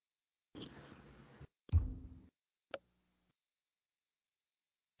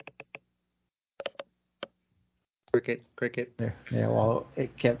cricket. Yeah, well,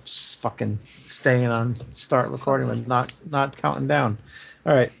 it kept fucking staying on start recording and not counting down.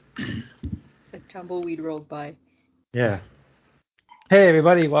 All right. The tumbleweed rolled by. Yeah. Hey,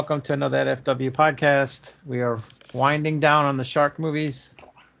 everybody. Welcome to another FW podcast. We are winding down on the shark movies.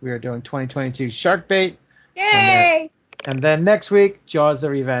 We are doing 2022 Shark Bait. Yay! And then next week, Jaws the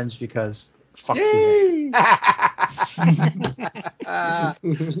Revenge, because fuck you.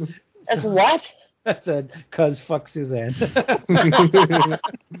 As what? I said, cause fuck Suzanne.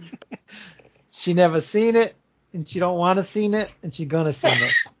 She never seen it, and she don't want to seen it, and she gonna seen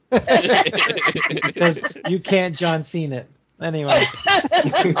it. Because you can't John Cena it. Anyway.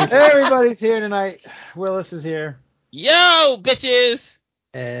 Everybody's here tonight. Willis is here. Yo, bitches!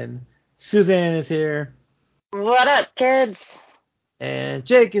 And Suzanne is here. What up, kids? And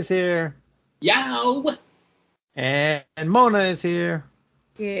Jake is here. Yo! And Mona is here.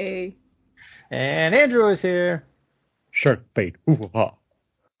 Yay. And Andrew is here. Shark bait. Ooh-ha.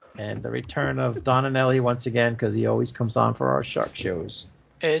 And the return of Don and Ellie once again, because he always comes on for our shark shows.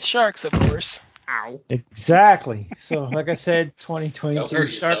 It's sharks, of course. Ow. Exactly. So, like I said, 2022 Don't hurt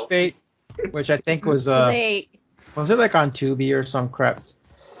Shark yourself. Bait, which I think was Late. was it like on Tubi or some crap?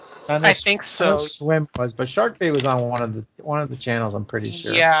 I think so. Swim was, but Shark Bait was on one of the channels. I'm pretty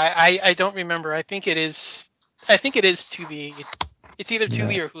sure. Yeah, I don't remember. I think it is Tubi. It's either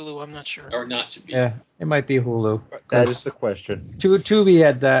Tubi or Hulu. I'm not sure. Or not to be. Yeah, it might be Hulu. That is the question. Tubi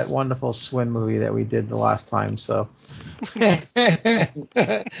had that wonderful swim movie that we did the last time. So, all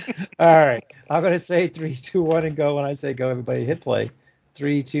right, I'm gonna say 3, 2, 1, and go. When I say go, everybody hit play.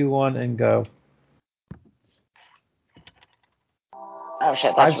 3, 2, 1, and go. Oh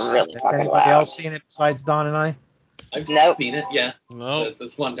shit, that's really Has fucking anybody loud. else seen it besides Don and I? I've Nope. seen it, yeah. No.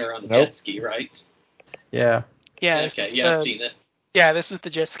 That's one there on the Nope. jet ski, right? Yeah, Yeah. Okay, this is yeah, I've seen it. Yeah, this is the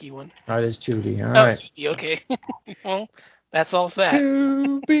jet ski one. oh, it is Tubi. All Oh, right. Tubi, okay. Well, that's all that.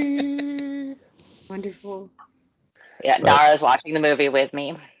 Tubi. Wonderful. Yeah, Nara's watching the movie with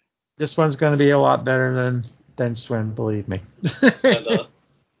me. This one's going to be a lot better than Swim, believe me.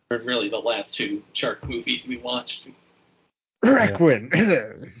 Or really the last two shark movies we watched.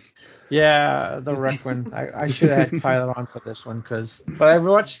 Requin. Yeah, the Requin. I should have had Tyler on for this one, but I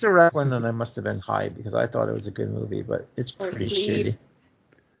watched the Requin and I must have been high because I thought it was a good movie, but it's Or pretty sleep. shitty.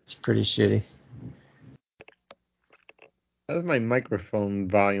 It's pretty shitty. How's my microphone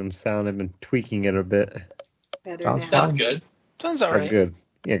volume sound? I've been tweaking it a bit. Better Sounds now. fine. Sounds good. Sounds all Oh, right. good.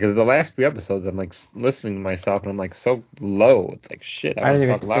 Yeah, because the last few episodes, I'm like listening to myself, and I'm like so low. It's like shit. I want to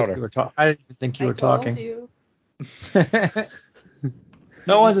talk louder. I didn't even think you were told talking. you.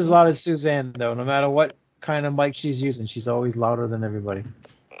 No one's as loud as Suzanne, though. No matter what kind of mic she's using, she's always louder than everybody.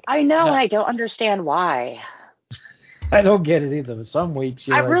 I know, and I don't understand why. I don't get it either. Some weeks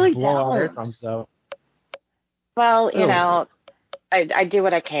you I really blow our don't. eardrums out. Well, you Oh. know, I do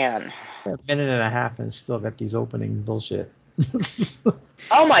what I can. A minute and a half and still got these opening bullshit.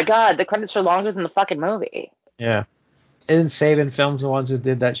 Oh my god, the credits are longer than the fucking movie. Yeah. Isn't Saban Films the ones who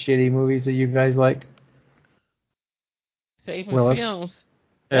did that shitty movies that you guys like? Saving Willis. films.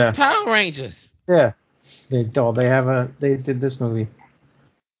 Yeah. That's Power Rangers. Yeah. They did this movie.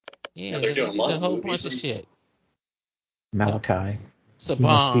 Yeah, they're doing a lot a of whole movies. bunch of shit. Malachi. He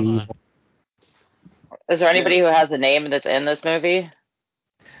must be Saban. evil. Is there anybody who has a name that's in this movie?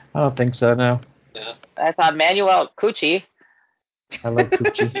 I don't think so, no. Yeah. I thought Manuel Cucci. I like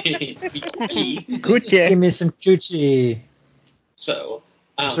Coochie. Key. Give Good, me some Coochie. So,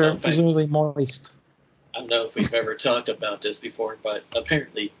 I don't know Presumably moist. I don't know if we've ever talked about this before, but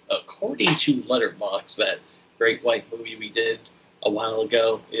apparently, according to Letterboxd, that Great White movie we did a while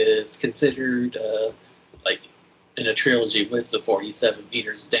ago is considered like in a trilogy with the 47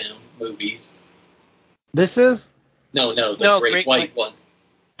 Meters Down movies. This is? No, the No, Great Great White White. one.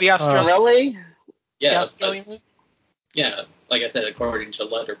 The Australian. Really? The Yeah, Australian movie? yeah. Like I said, according to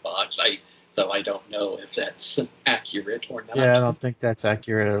Letterboxd, I don't know if that's accurate or not. Yeah, I don't think that's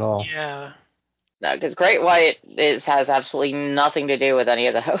accurate at all. Yeah. No, because Great White has absolutely nothing to do with any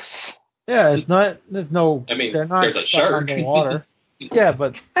of those. Yeah, it's not. There's no. I mean, they're not there's a stuck shark. underwater. Yeah,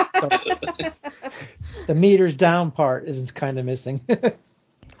 but the meters down part is kind of missing.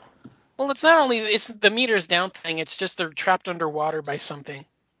 Well, it's not only it's the meters down thing. It's just they're trapped underwater by something.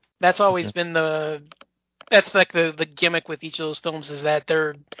 That's always been that's like the gimmick with each of those films is that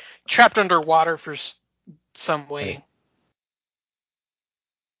they're trapped underwater for some way.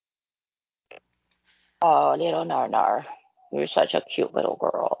 Oh, little Nar. You're such a cute little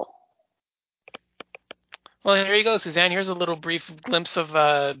girl. Well, here you go, Suzanne. Here's a little brief glimpse of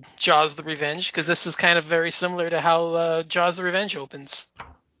Jaws: The Revenge, because this is kind of very similar to how Jaws: The Revenge opens.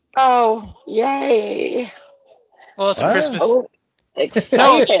 Oh, yay. Well, it's a What? Christmas. Oh,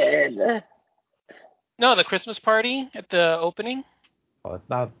 excited. No, the Christmas party at the opening. Oh, it's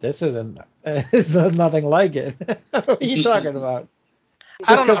not. This isn't. It's nothing like it. What are you talking about?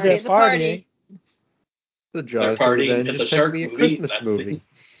 I don't know. Just 'cause they're It's a party. partying. The Jaws partying movie, then at the just shark make me a movie. Christmas That's movie.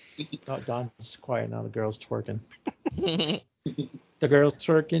 Oh, Don's quiet now. The girl's twerking. The girl's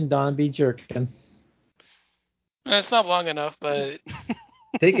twerking. Don be jerking. It's not long enough, but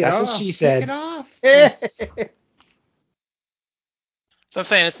Take it That's off. what she said. Take it off. so I'm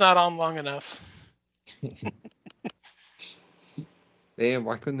saying it's not on long enough. Damn,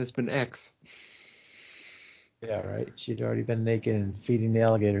 why couldn't this been X? Yeah, right. She'd already been naked and feeding the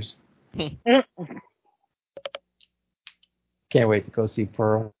alligators. Can't wait to go see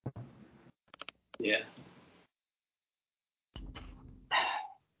Pearl. Yeah.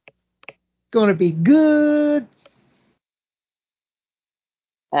 Gonna be good.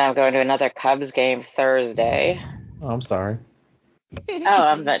 I'm going to another Cubs game Thursday. Oh, I'm sorry. Oh,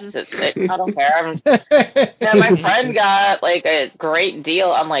 I'm not. I don't care. Yeah, my friend got like a great deal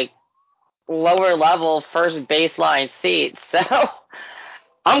on like lower level first baseline seats, so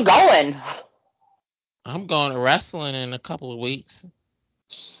I'm going. I'm going to wrestling in a couple of weeks.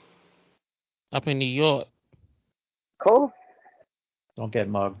 Up in New York. Cool. Don't get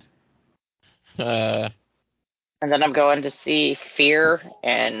mugged. And then I'm going to see Fear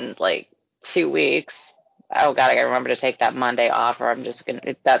in like 2 weeks. Oh God, I gotta remember to take that Monday off, or I'm just gonna.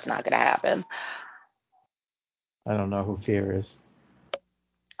 That's not gonna happen. I don't know who Fear is.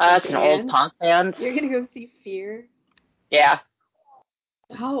 It's an old punk band. You're gonna go see Fear? Yeah,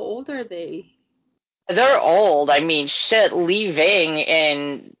 How old are they? they're old. I mean, shit. Leaving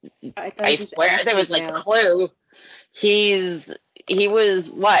in, I just swear, asked there was you like now. Clue. He was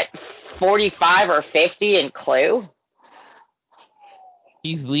what, 45 or 50 in Clue.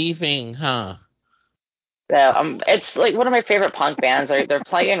 He's leaving, huh? So it's like one of my favorite punk bands. They're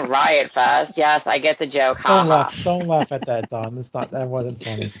playing Riot Fest. Yes, I get the joke. Don't Ha laugh. Don't laugh at that, Don. It's not. That wasn't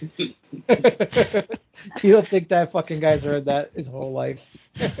funny. You don't think that fucking guy's heard that his whole life?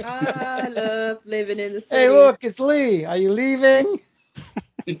 I love living in the city. Hey, look, it's Lee. Are you leaving?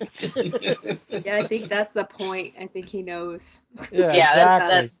 Yeah, I think that's the point. I think he knows. Yeah,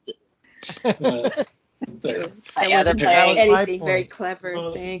 exactly. Yeah, they're That playing. was my Anything point. very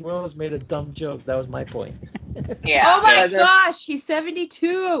clever thing. Will's made a dumb joke. That was my point. Yeah. Oh my they're- gosh, he's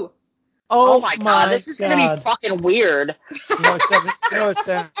 72. Oh my god, this is gonna be God. fucking weird. You know what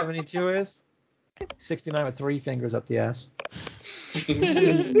 72 is? 69 with 3 fingers up the ass.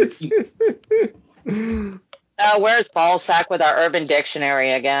 Where's Ballsack with our Urban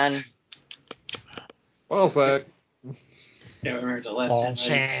Dictionary again? Well, fuck. Yeah, I remember the last time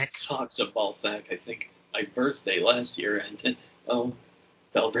I talked to Ballsack, I think my birthday last year, and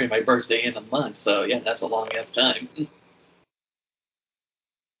celebrate my birthday in a month, so yeah, that's a long ass time.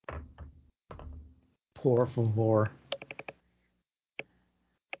 Por favor.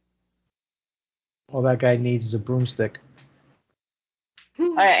 All that guy needs is a broomstick.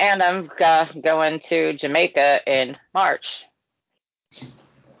 And I'm going to Jamaica in March.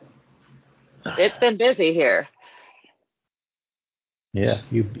 It's been busy here. Yeah,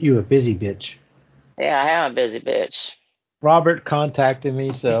 you a busy bitch. Yeah, I am a busy bitch. Robert contacted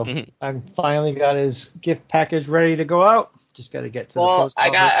me, so I finally got his gift package ready to go out. Just got to get to the post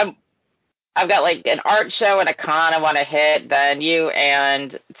office. I've got like an art show and a con I want to hit. Then you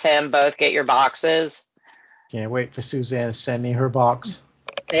and Tim both get your boxes. Can't wait for Suzanne to send me her box.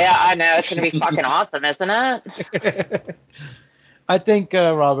 Yeah, I know. It's going to be fucking awesome, isn't it? I think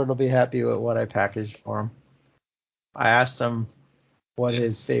Robert will be happy with what I packaged for him. I asked him what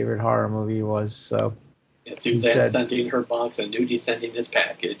his favorite horror movie was, so... Yeah, Suzanne sending her box and Nudie sending his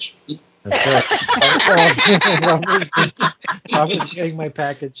package. That's right. Robert's getting my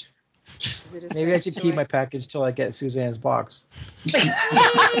package. Maybe I should keep my package till I get Suzanne's box.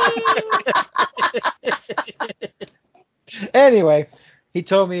 Anyway, he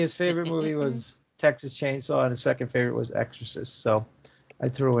told me his favorite movie was Texas Chainsaw and his second favorite was Exorcist, so I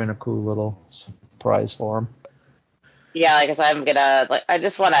threw in a cool little surprise for him. Yeah, because I'm gonna I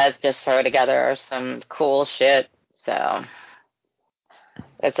just want to just throw together some cool shit. So I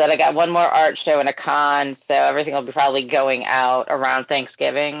said I got one more art show and a con, so everything will be probably going out around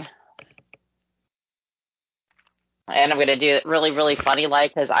Thanksgiving. And I'm gonna do it really, really funny,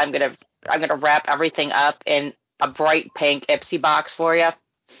 like, because I'm gonna wrap everything up in a bright pink Ipsy box for you.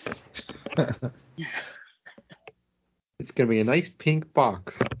 It's going to be a nice pink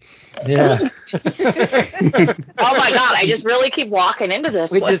box. Yeah. Oh my god, I just really keep walking into this.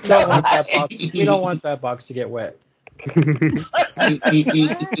 We just don't want that box. We don't want that box to get wet.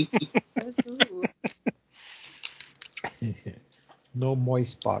 No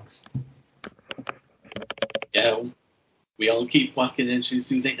moist box. Yeah, we all keep walking into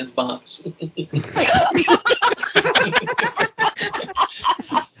Suzanne's box.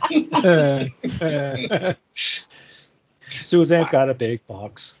 Suzanne's got a big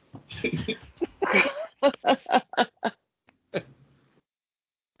box.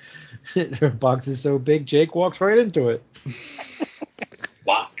 Her box is so big, Jake walks right into it.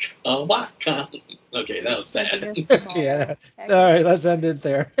 Walk. Okay, that was bad. Yeah. All right, let's end it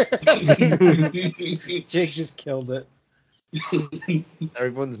there. Jake just killed it.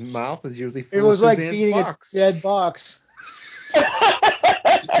 Everyone's mouth is usually full It was of like Suzanne's beating box. a dead box.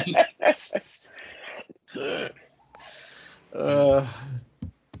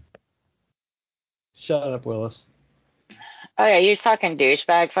 Shut up, Willis. Oh yeah, you fucking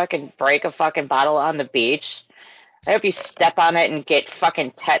douchebag! Fucking break a fucking bottle on the beach. I hope you step on it and get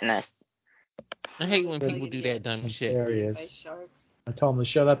fucking tetanus. I hate when people do that dumb shit. There he is. I told him to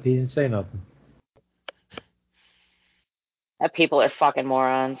shut up. He didn't say nothing. That people are fucking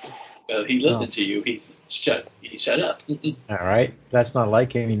morons. Well, he listened to you. He shut up. All right. That's not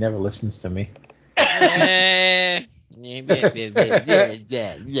like him. He never listens to me. No,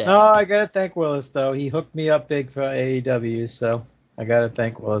 I got to thank Willis, though. He hooked me up big for AEW, so I got to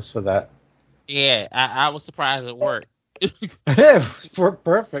thank Willis for that. Yeah, I was surprised it worked.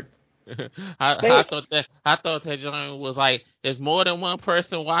 Perfect. I thought that joint was like, there's more than one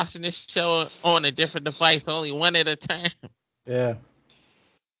person watching this show on a different device, only one at a time. Yeah.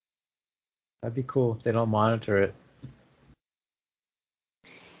 That'd be cool if they don't monitor it.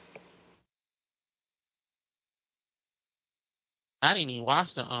 I didn't even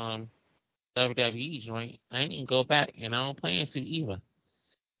watch the WWE joint. I didn't even go back, and I don't plan to either.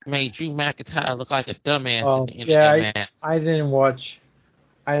 Made Drew McIntyre look like a dumbass in the end of that match. I didn't watch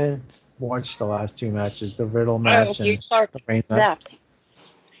the last two matches, the Riddle match and the Reigns match. Yeah.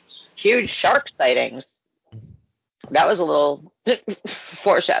 Huge shark sightings. That was a little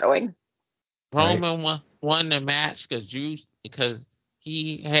foreshadowing. Roman won the match because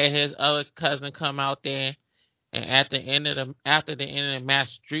he had his other cousin come out there, and after the end of the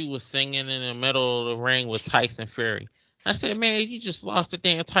match, Drew was singing in the middle of the ring with Tyson Fury. I said, man, you just lost the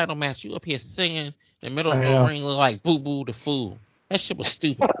damn title match. You up here singing in the middle of the ring look like Boo Boo the Fool. That shit was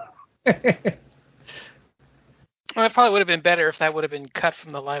stupid. Well, it probably would have been better if that would have been cut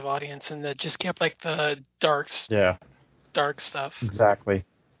from the live audience and that just kept like the dark stuff. Exactly.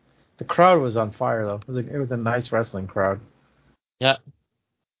 The crowd was on fire though. It was a nice wrestling crowd. Yep.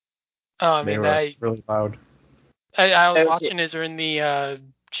 Oh, I mean, they were really loud. I was watching it during the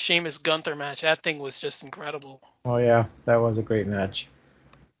Sheamus Gunther match. That thing was just incredible. Oh yeah, that was a great match.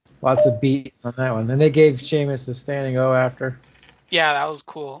 Lots of beat on that one. And they gave Sheamus the standing O after. Yeah, that was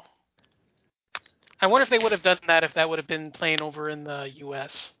cool. I wonder if they would have done that if that would have been playing over in the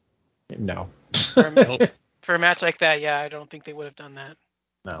U.S. No. For a match like that, yeah, I don't think they would have done that.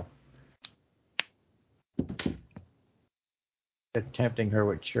 No. They're tempting her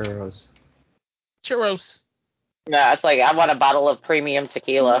with churros. Churros. Yeah, it's like I want a bottle of premium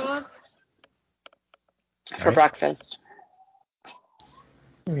tequila for breakfast.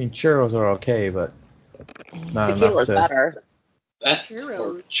 I mean, churros are okay, but not Tequila's enough to... better.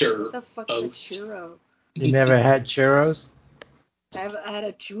 Churros. What the fuck is a churro? You never had churros? I had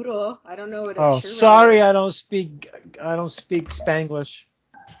a churro. I don't know what a churro. Oh, sorry, I don't speak Spanglish.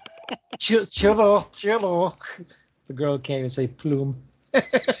 Churro. The girl can't even say plume.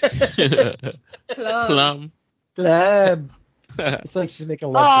 Plum. Plum. It's like she's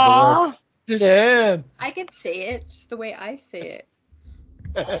making love to the word. Plum. I can say it just the way I say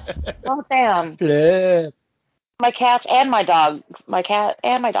it. Oh damn. Plum. My cat and my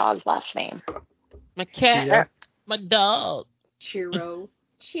dog's last name. My cat, my dog. Churro.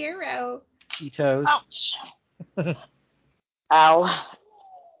 Cheetos. Ouch. Ow.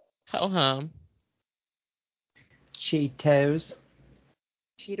 Ho hum. Cheetos.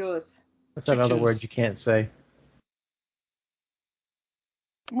 Cheetos. What's that other word you can't say?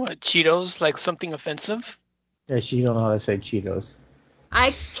 What, Cheetos? Like something offensive? Yeah, you don't know how to say Cheetos.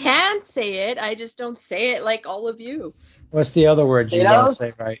 I can say it. I just don't say it like all of you. What's the other word you don't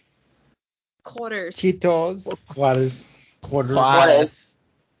say right? Quarters. Cheetos. Quarters. Cheetos.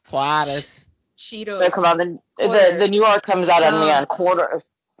 So come on, the New York comes out on me on quarters.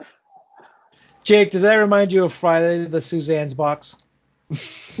 Jake, does that remind you of Friday, the Suzanne's box?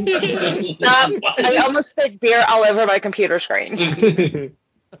 I almost spit beer all over my computer screen.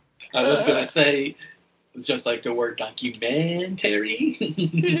 I was going to say, it's just like the word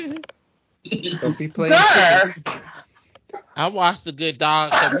documentary. Don't be playing. Sir! I watched The Good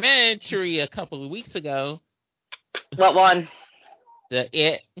Dog documentary a couple of weeks ago. What one? the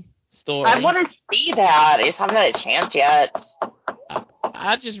It story. I want to see that. I just haven't had a chance yet.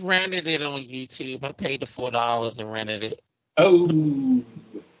 I just rented it on YouTube. I paid the $4 and rented it. Oh.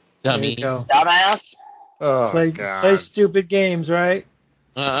 There you go. Dumbass. Oh, Play God. stupid games, right?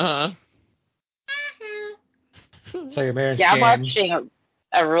 Uh-huh. Play a marriage Yeah, I'm game. watching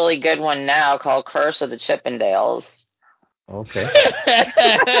a really good one now called Curse of the Chippendales. Okay.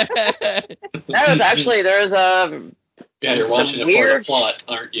 No, it's actually, there's a... Yeah, you're watching it for the plot,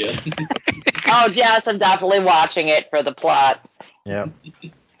 aren't you? Oh, yes, I'm definitely watching it for the plot. Yep.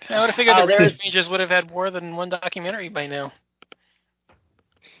 I would have figured the Road Rangers would have had more than one documentary by now.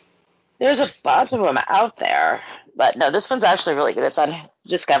 There's a bunch of them out there. But no, this one's actually really good. It's on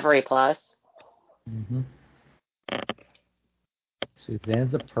Discovery Plus. Mm-hmm.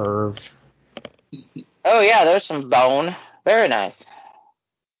 Suzanne's a perv. Oh, yeah, there's some bone. Very nice.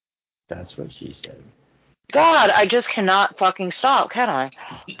 That's what she said. God, I just cannot fucking stop, can I?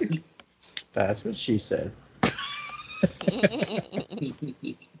 That's what she said.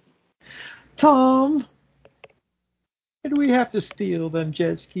 Tom, why do we have to steal them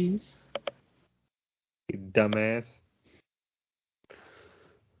jet skis? You dumbass.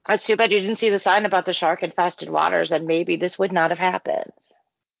 That's too bad you didn't see the sign about the shark-infested waters, and maybe this would not have happened.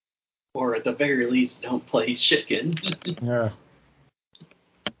 Or at the very least, don't play chicken. Yeah.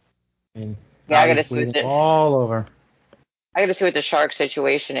 I mean, Yeah, I gotta see it. all over. I gotta see what the shark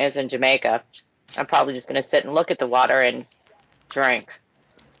situation is in Jamaica. I'm probably just gonna sit and look at the water and drink.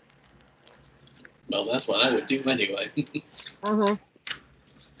 Well, that's what I would do anyway.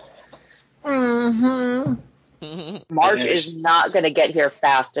 Mark is not gonna get here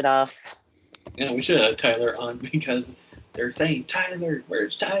fast enough. Yeah, we should have Tyler on because they're saying, Tyler,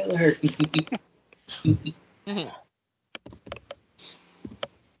 where's Tyler?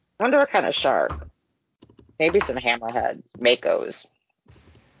 Wonder what kind of shark. Maybe some hammerhead, makos.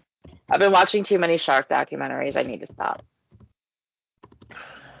 I've been watching too many shark documentaries. I need to stop.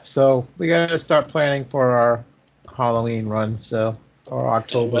 So we gotta start planning for our Halloween run, or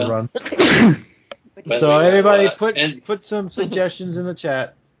October run. So everybody put some suggestions in the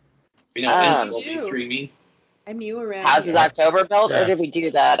chat. You know, we'll be streaming. I'm new around How's here. his October build, Yeah. or did we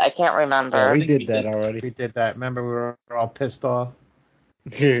do that? I can't remember. Oh, we did that already. We did that. Remember, we were all pissed off.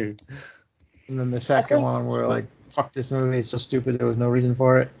 Yeah. And then the second one, we were like, fuck this movie, it's so stupid, there was no reason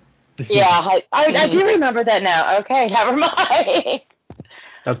for it. Yeah, I do remember that now. Okay, never mind.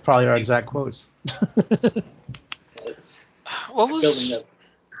 That's probably our exact quotes. What was... Building up,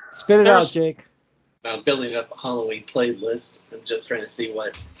 Spit it out, Jake. building up a Halloween playlist. I'm just trying to see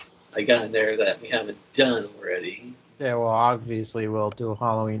what I got in there that we haven't done already. Yeah, well, obviously we'll do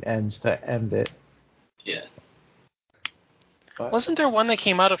Halloween Ends to end it. Yeah. But Wasn't there one that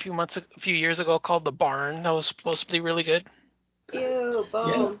came out a few years ago called The Barn that was supposed to be really good? Ew,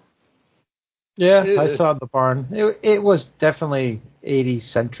 bone. yeah, I saw The Barn. It was definitely 80s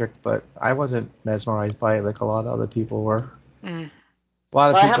centric, but I wasn't mesmerized by it like a lot of other people were. Mm. A lot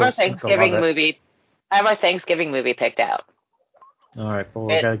of Well, I people have our seem to Thanksgiving love it. movie. I have our Thanksgiving movie picked out. All right, but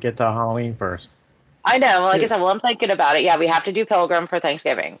we gotta get to Halloween first. I know. Like I said, I'm thinking about it. Yeah, we have to do Pilgrim for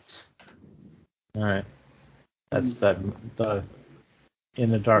Thanksgiving. All right, that's the In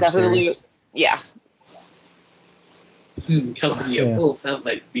the Dark The series. Hulu. Yeah. Company of Wolves, that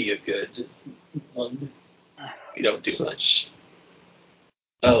might be a good one. You don't do much.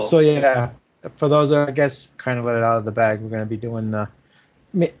 Oh. So yeah, for those that I guess kind of let it out of the bag, we're going to be doing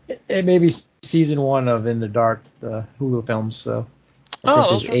maybe season 1 of In the Dark, the Hulu films. So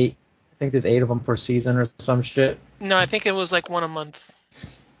I think there's 8 of them per season or some shit. No, I think it was like one a month.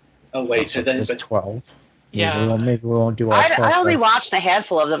 Oh wait, so there's 12. Yeah. Maybe we won't do all 12. I only watched a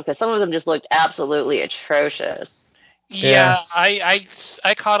handful of them because some of them just looked absolutely atrocious. Yeah, I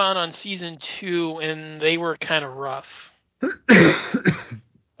caught on season 2 and they were kind of rough.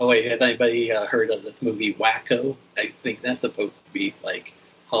 Oh wait, has anybody heard of this movie Wacko? I think that's supposed to be like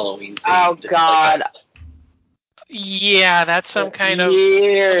Halloween themed. Oh God! Like Yeah, that's some kind of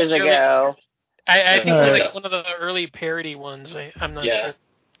years ago. I think it's like one of the early parody ones. I'm not sure.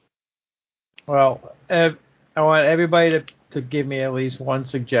 Well, I want everybody to give me at least one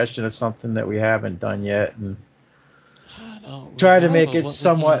suggestion of something that we haven't done yet, and try to make it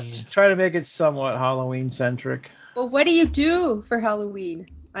somewhat Halloween centric. Well, what do you do for Halloween?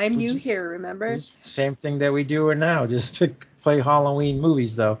 I'm new here, remember? Same thing that we do now, just to play Halloween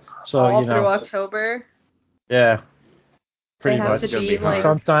movies, though. So all through October. Yeah, pretty they have much. To be like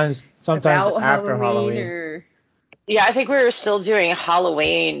sometimes after Halloween. Or... Yeah, I think we were still doing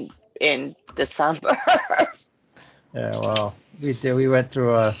Halloween in December. Yeah, well, we did. We went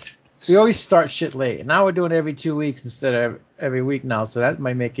through a We always start shit late. Now we're doing it every 2 weeks instead of every week now, so that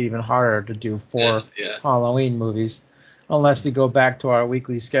might make it even harder to do 4 Halloween movies, unless we go back to our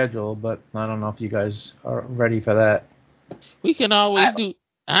weekly schedule. But I don't know if you guys are ready for that. We can always do.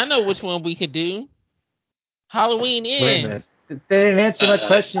 I know which one we could do. Halloween Ends. Wait a minute. They didn't answer my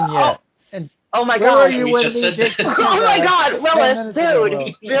question yet. Oh my Where God! were you when me, Jake? Oh my God, Willis,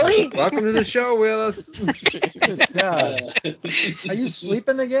 dude, really? Welcome to the show, Willis. Good God. Are you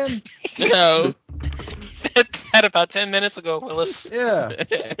sleeping again? No. Said about 10 minutes ago, Willis. Yeah.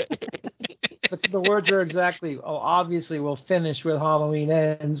 But the words are exactly. Oh, obviously, we'll finish with Halloween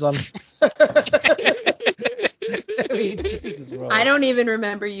Ends on. I don't even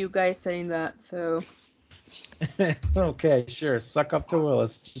remember you guys saying that. So. Okay, sure. Suck up to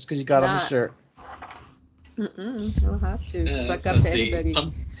Willis just because you got on the shirt. I don't have to suck up to anybody.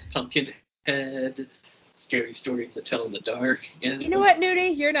 Pumpkinhead, scary stories to tell in the dark. Yeah. You know what,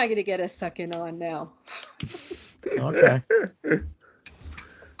 Nudie? You're not gonna get us sucking on now. Okay.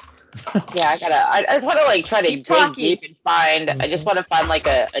 Yeah, I just want to try to dig deep and find. I just want to find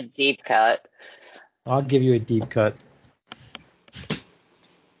a deep cut. I'll give you a deep cut.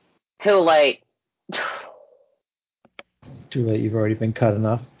 Too late. Too late. You've already been cut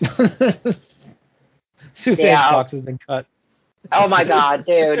enough. Suzanne Fox has been cut. Oh my God,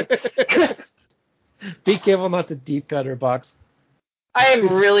 dude. Be careful not to deep cut her box. I am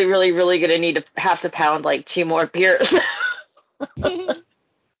really, really, really gonna need to have to pound 2 more beers. I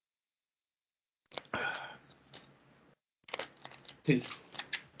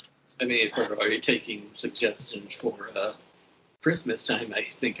mean, if we're already taking suggestions for Christmas time, I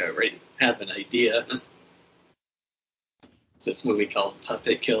think I already have an idea. This movie called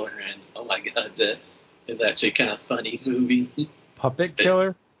Puppet Killer, and oh my God, it's actually kind of funny movie. Puppet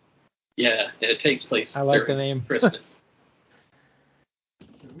Killer? Yeah, it takes place. I like the name. Christmas.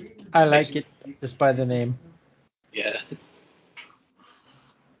 I like it just by the name. Yeah.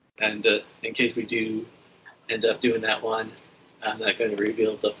 And in case we do end up doing that one, I'm not going to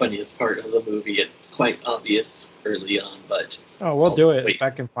reveal the funniest part of the movie. It's quite obvious early on, but... Oh, we'll do it if I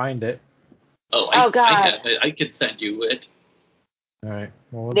can find it. God. I have it. I can send you it. All right.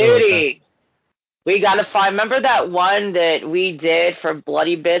 Well, Duty. We got to find... Remember that one that we did for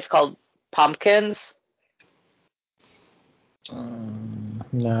Bloody Bits called Pumpkins? No,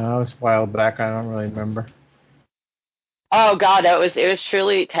 it was a while back. I don't really remember. Oh, God. It was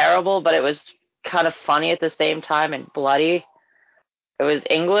truly terrible, but it was kind of funny at the same time and bloody. It was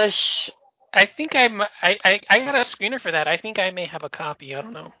English. I think I got a screener for that. I think I may have a copy. I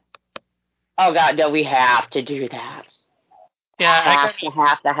don't know. Oh God, no! We have to do that. Yeah, have to.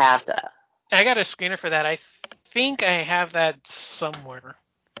 I got a screener for that. I think I have that somewhere.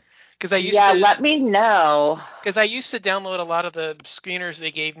 Cause I used let me know. Because I used to download a lot of the screeners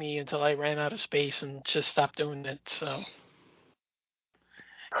they gave me until I ran out of space and just stopped doing it. So.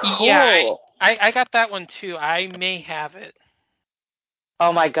 Cool. Yeah, I got that one too. I may have it.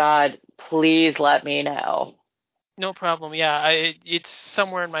 Oh my God! Please let me know. No problem. Yeah, it's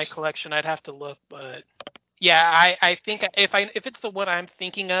somewhere in my collection. I'd have to look, but yeah, I think if it's the one I'm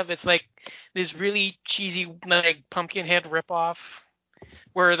thinking of, it's this really cheesy Pumpkinhead ripoff,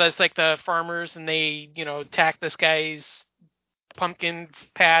 where that's the farmers and they attack this guy's pumpkin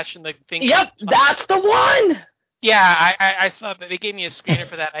patch and the thing. Yep, that's the one. Yeah, I saw that they gave me a screener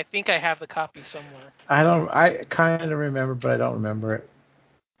for that. I think I have the copy somewhere. I kind of remember, but I don't remember it.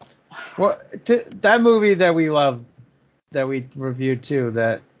 Well, that movie that we love, that we reviewed too,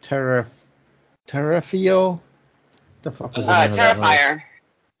 that Terrifio? The fuck was the name of that movie? Terrifier.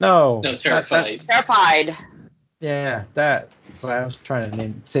 No, Terrified. Terrified. Yeah, that. Well, I was trying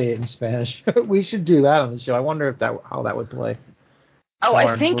to say it in Spanish. We should do that on the show. I wonder how that would play. Oh,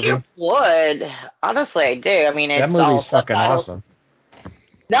 I think it would. Honestly, I do. I mean, that movie's fucking awesome.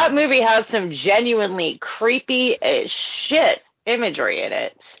 That movie has some genuinely creepy as shit imagery in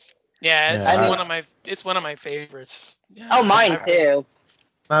it. Yeah, it's one of my favorites. Yeah, oh, mine too.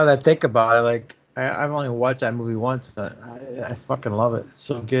 Now that I think about it, I've only watched that movie once, but I fucking love it. It's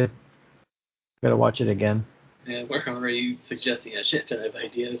so good. Gotta watch it again. Yeah, we're already suggesting a shit ton of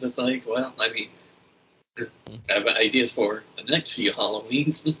ideas. It's well, I mean, I have ideas for the next few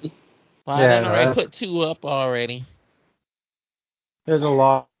Halloweens. Well, I done already put 2 up already. There's a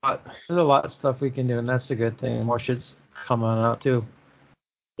lot of stuff we can do, and that's a good thing. More shit's coming out too.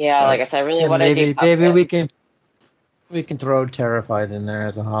 Yeah, like I said, I really want to do. Maybe we can throw Terrified in there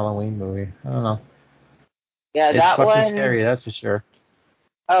as a Halloween movie. I don't know. Yeah, that one. It's fucking scary, that's for sure.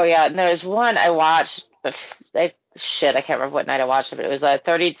 Oh yeah, and there's one I watched. I can't remember what night I watched it, but it was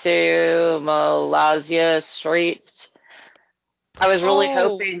 32 Malaysia Street. I was really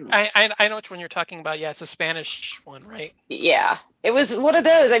hoping. I know which one you're talking about. Yeah, it's a Spanish one, right? Yeah, it was one of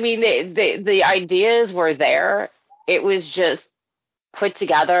those. I mean, the ideas were there. It was just put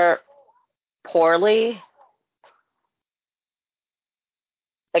together poorly.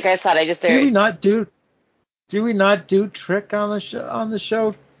 Like I said, I just do we not do Trick on the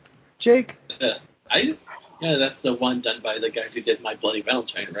show, Jake? Yeah, that's the one done by the guys who did My Bloody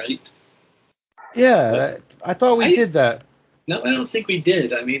Valentine, right? Yeah, I thought we did that. No, I don't think we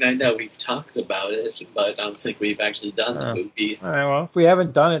did. I mean, I know we've talked about it, but I don't think we've actually done the movie. All right, well, if we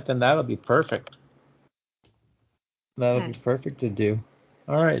haven't done it, then that'll be perfect. That'll be perfect to do.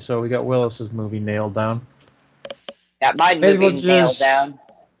 All right, so we got Willis's movie nailed down. Yeah, my movie nailed down.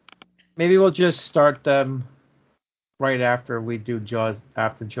 Maybe we'll just start them right after we do Jaws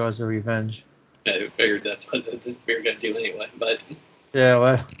of Revenge. I figured that's what we were going to do anyway, but... Yeah,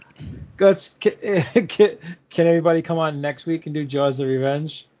 well, can everybody come on next week and do Jaws of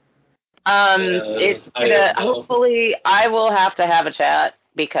Revenge? Hopefully I will have to have a chat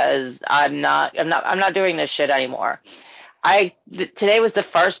because I'm not doing this shit anymore. Today was the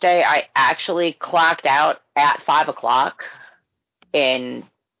first day I actually clocked out at 5 o'clock in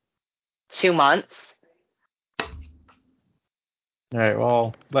 2 months. All right,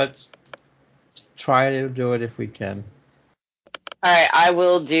 well, let's try to do it if we can. All right, I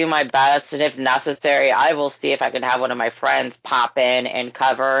will do my best, and if necessary, I will see if I can have one of my friends pop in and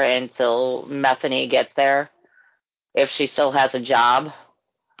cover until Methany gets there, if she still has a job,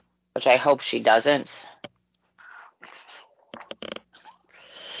 which I hope she doesn't.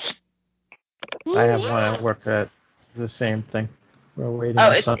 I have one at work at the same thing. We're waiting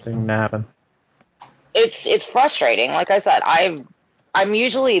for something to happen. It's frustrating. Like I said, I'm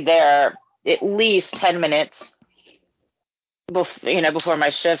usually there at least 10 minutes before my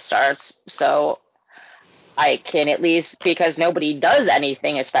shift starts, so I can at least, because nobody does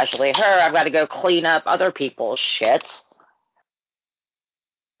anything, especially her, I've got to go clean up other people's shit.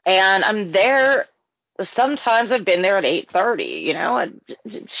 And I'm there, sometimes I've been there at 8:30,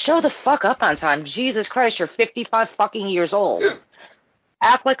 show the fuck up on time. Jesus Christ, you're 55 fucking years old.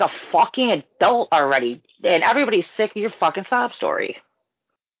 Act like a fucking adult already, and everybody's sick of your fucking sob story.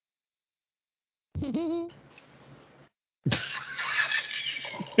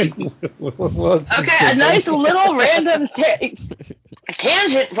 Okay, a nice little random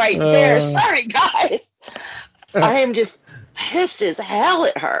tangent right there. Sorry, guys. I am just pissed as hell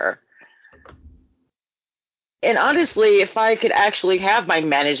at her. And honestly, if I could actually have my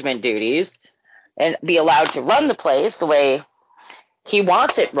management duties and be allowed to run the place the way he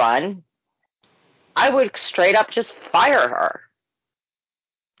wants it run, I would straight up just fire her.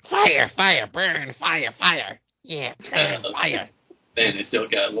 Fire, fire, burn, fire, fire. Yeah, burn, fire. Man, I still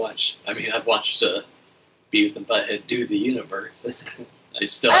gotta watch. I mean, I've watched Beavis and Butthead Do the Universe. I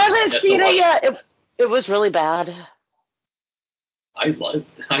haven't seen it yet. It was really bad. I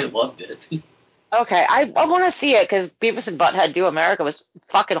loved it. Okay, I want to see it because Beavis and Butthead Do America was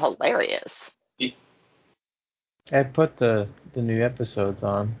fucking hilarious. I put the new episodes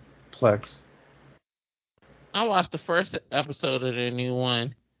on Plex. I watched the first episode of the new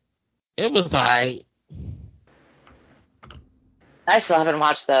one. It was alright. I still haven't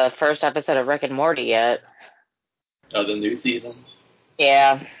watched the first episode of Rick and Morty yet. Oh, the new season?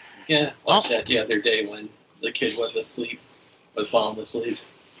 Yeah. Yeah, watched that the other day when the kid was falling asleep.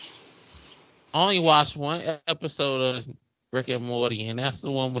 I only watched one episode of Rick and Morty, and that's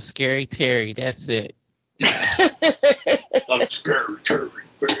the one with Scary Terry. That's it. I'm Scary Terry.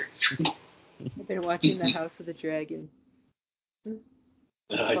 I've been watching The House of the Dragon.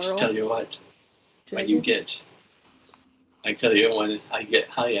 I just tell you what, when I get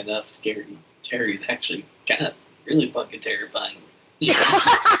high enough, Scary Terry's actually kind of really fucking terrifying.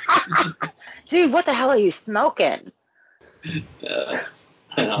 Dude, what the hell are you smoking?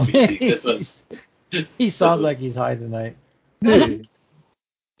 Obviously, he sounds like he's high tonight. Man,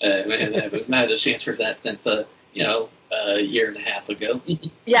 I haven't had a chance for that since a year and a half ago.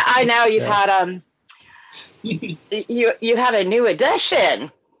 Yeah, I know you've had you had a new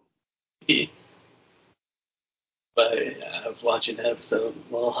edition. But I was watching the episode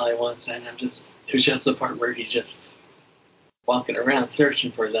a little high once, and it was just the part where he's just walking around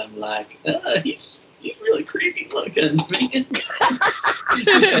searching for them, like, he's really creepy looking, man.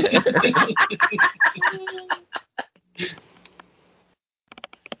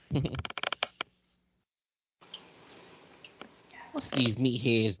 What's these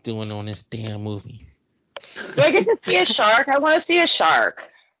meatheads doing on this damn movie? Do I get to see a shark? I want to see a shark.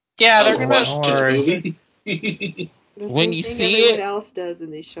 Yeah, they're gonna. When you see everyone it, else does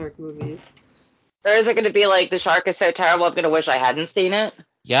in these shark movies. Or is it going to be like the shark is so terrible I'm going to wish I hadn't seen it?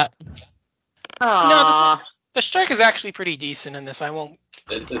 Yep. Aww. No, the shark is actually pretty decent in this. I won't.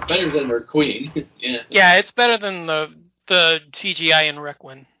 It's better than her queen. Yeah. Yeah, it's better than the CGI in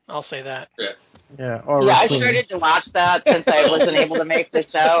Requiem. I'll say that. Yeah, I started to watch that since I wasn't able to make the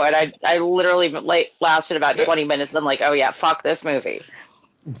show, and I literally lasted about 20 minutes. And I'm like, oh yeah, fuck this movie.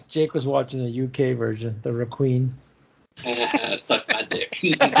 Jake was watching the UK version, the Requiem. Suck my dick.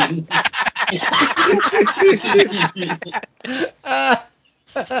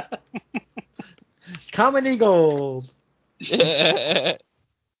 Comedy gold.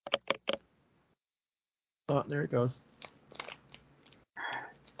 Oh, there it goes.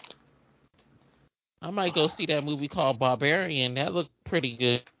 I might go see that movie called Barbarian. That looked pretty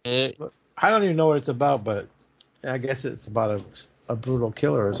good. I don't even know what it's about, but I guess it's about a brutal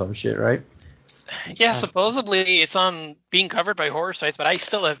killer or some shit, right? Yeah, supposedly it's on being covered by horror sites, but I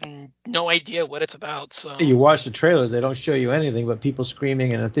still have no idea what it's about. So You watch the trailers; they don't show you anything but people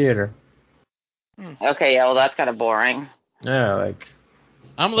screaming in a theater. Okay, yeah, well that's kind of boring. Yeah, like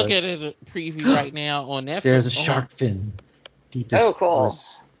I'm looking at a preview right now on Netflix. there's a shark fin. Deepest Oh, cool.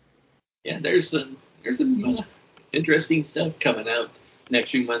 voice. Yeah, there's some interesting stuff coming out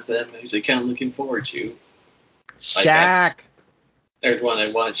next few months that I'm actually kind of looking forward to. Shaq. There's one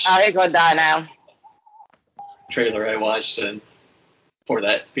I watched. I go die now. Trailer I watched and for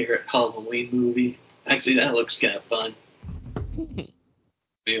that Spirit Halloween movie. Actually, that looks kind of fun.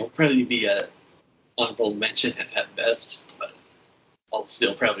 It'll probably be a honorable mention at best, but I'll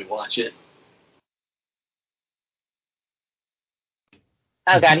still probably watch it.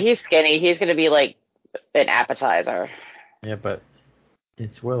 Oh god, he's skinny. He's gonna be like an appetizer. Yeah, but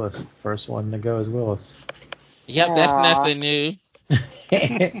it's Willis. The first one to go is Willis. Yep, that's nothing new.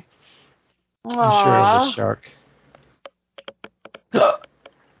 I'm sure it's a shark.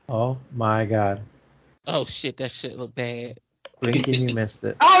 Oh my god. Oh shit, that shit look bad. Blink and you missed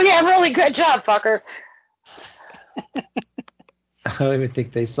it. Oh yeah, really good job, fucker. I don't even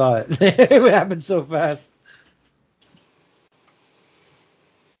think they saw it. It happened so fast.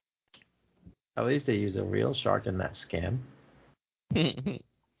 At least they use a real shark in that scam. Here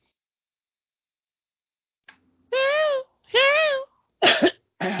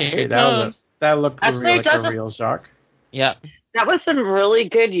it that comes. looked like a real shark. Yep. That was some really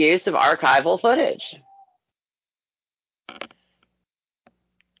good use of archival footage.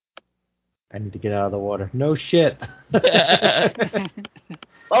 I need to get out of the water. No shit. Well,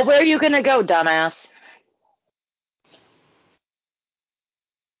 where are you gonna go, dumbass?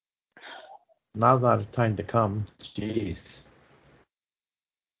 Now's not the time to come. Jeez.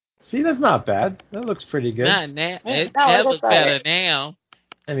 See, that's not bad. That looks pretty good. Not now. That looks better now.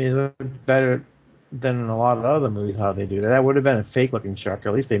 I mean, it looks better than in a lot of other movies how they do that. That would have been a fake-looking shark.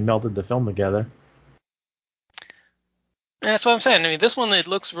 At least they melted the film together. That's what I'm saying. I mean, this one, it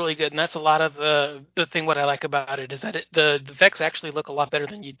looks really good, and that's a lot of the thing what I like about it is that the effects actually look a lot better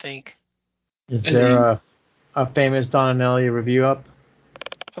than you'd think. Is there a famous Donanelli review up?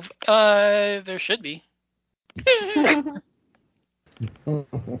 There should be. This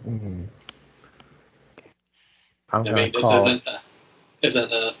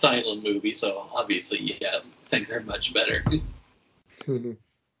isn't an Asylum movie, so obviously, yeah, things are much better.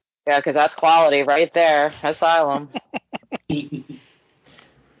 Yeah, because that's quality right there. Asylum.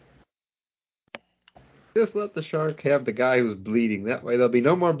 Just let the shark have the guy who's bleeding. That way there'll be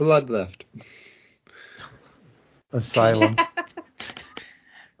no more blood left. Asylum.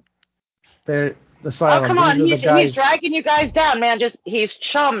 Asylum. Oh, come on. He's dragging you guys down, man. He's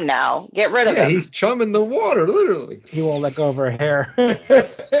chum now. Get rid of him. He's chumming the water, literally. He won't let go of her hair.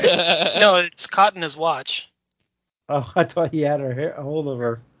 No, it's caught in his watch. Oh, I thought he had her hair, hold of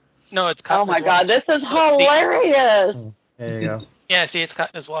her. No, it's caught in his watch. Oh, my God. This is hilarious. Oh, there you go. Yeah, see, it's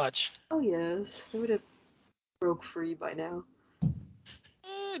caught in his watch. Oh, yes. It would have broke free by now.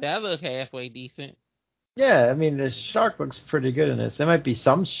 That looks halfway decent. Yeah, I mean, the shark looks pretty good in this. There might be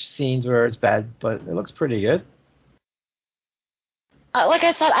some scenes where it's bad, but it looks pretty good. Like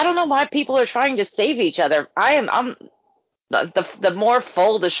I said, I don't know why people are trying to save each other. The more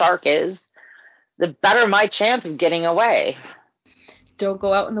full the shark is, the better my chance of getting away. Don't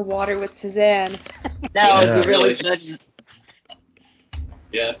go out in the water with Suzanne. No, you really shouldn't.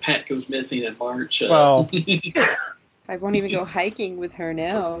 Yeah, Pat goes missing in March. Well, I won't even go hiking with her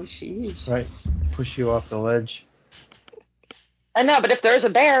now. Sheesh. Right. Push you off the ledge. I know, but if there's a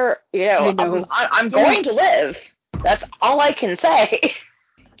bear, I'm going to live. That's all I can say.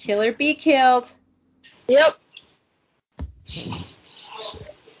 Kill or be killed. Yep.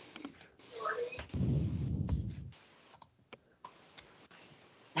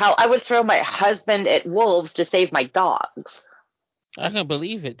 how I would throw my husband at wolves to save my dogs. I can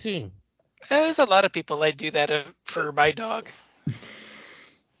believe it too. There's a lot of people I do that for my dog.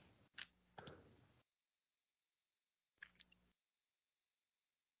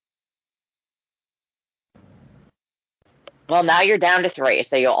 Well, now you're down to 3,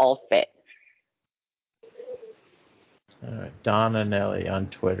 so you'll all fit. All right, Don and Ellie on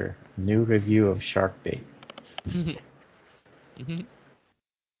Twitter. New review of Shark Bait.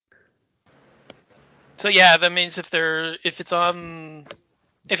 So yeah, that means if it's on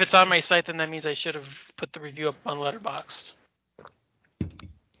my site, then that means I should have put the review up on Letterboxd. I'm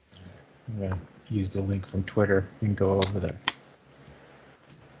gonna use the link from Twitter and go over there.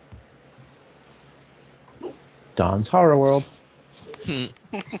 Don's Horror World.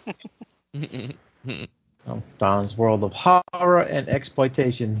 Don's World of Horror and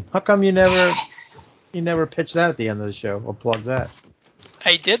Exploitation. How come you never pitch that at the end of the show or plug that?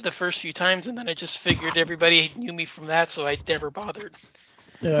 I did the first few times, and then I just figured everybody knew me from that, so I never bothered.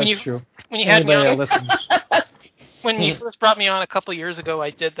 Yeah, that's true. When you had me on, when you first brought me on a couple years ago, I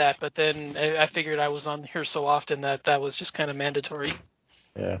did that, but then I figured I was on here so often that was just kind of mandatory.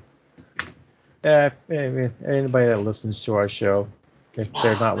 Yeah. Yeah. Anybody that listens to our show, if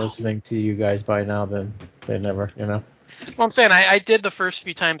they're not listening to you guys by now, then they never, Well, I'm saying I did the first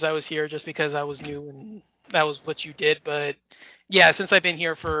few times I was here just because I was new and that was what you did, but yeah, since I've been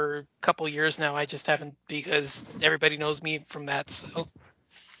here for a couple years now, I just haven't because everybody knows me from that. So.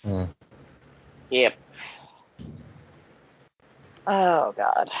 Yep. Oh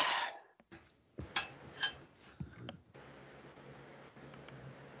God.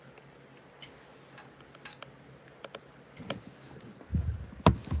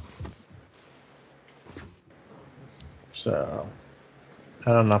 So,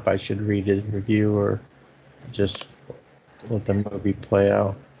 I don't know if I should read his review or just let the movie play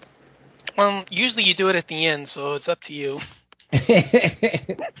out. Well, usually you do it at the end, so it's up to you.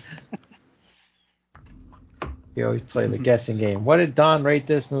 You always play the guessing game. What did Don rate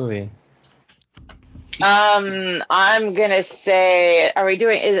this movie? I'm gonna say, is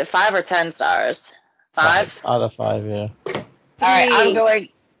it 5 or 10 stars? 5? 5 out of 5, yeah. All right,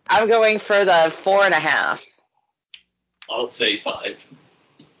 I'm going for the 4.5. I'll say 5.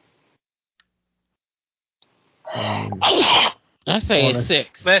 I say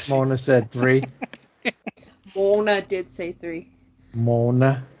 6. Mona said 3. Mona did say 3.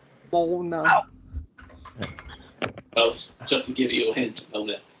 Mona. Mona. Well, just to give you a hint,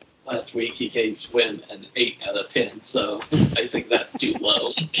 Mona, last week he gave Swim an 8 out of 10, so I think that's too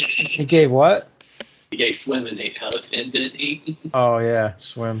low. He gave what? He gave Swim an 8 out of 10, didn't he? Oh, yeah,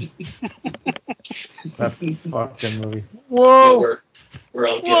 Swim. That fucking movie. Whoa! Yeah, we're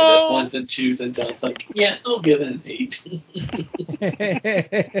all giving it 1s and 2s, and Don's like, yeah, I'll give it an 8.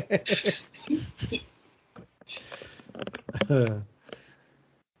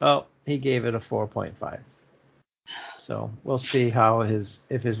 Well, he gave it a 4.5. So we'll see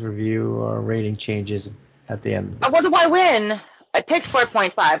if his review or rating changes at the end. What do I win? I picked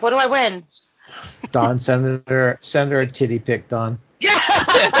 4.5. What do I win? Don, send her a titty pic, Don. Yeah.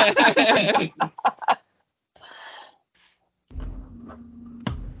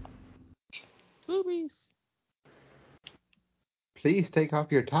 Boobies. Please take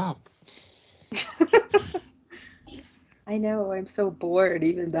off your top. I know, I'm so bored.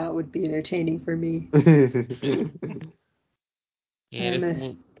 Even that would be entertaining for me.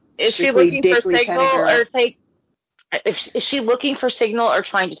 Yeah, is she looking for signal or is she looking for signal or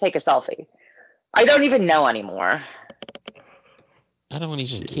trying to take a selfie? I don't even know anymore. I don't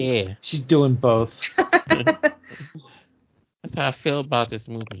even care. She's doing both. That's how I feel about this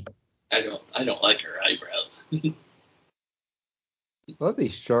movie. I don't like her eyebrows. A lot of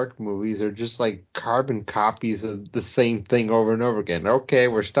these shark movies are just like carbon copies of the same thing over and over again. Okay,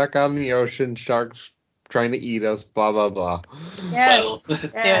 we're stuck out in the ocean, sharks trying to eat us, blah, blah, blah. Yes. Well,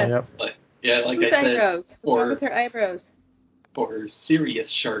 Yes. like Whose I said, eyebrows? What's wrong with her eyebrows? for serious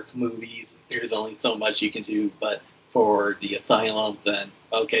shark movies, there's only so much you can do, but for the Asylum, then,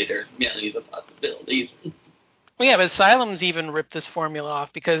 okay, there's millions of possibilities. Well, yeah, but Asylum's even ripped this formula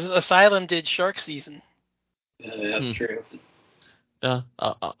off because Asylum did Shark Season. That's true. The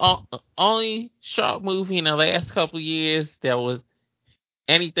only shark movie in the last couple years that was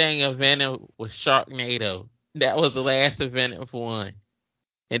anything inventive was Sharknado. That was the last inventive one.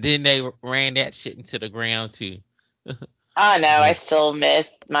 And then they ran that shit into the ground, too. I know, I still miss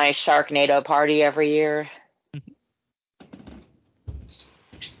my Sharknado party every year.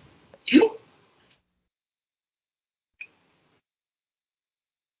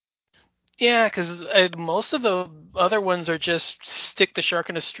 Yeah, because most of the other ones are just stick the shark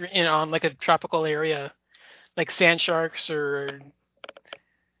in a on like a tropical area, like sand sharks or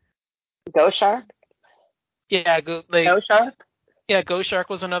Ghost Shark? yeah, Ghost Shark? yeah, Ghost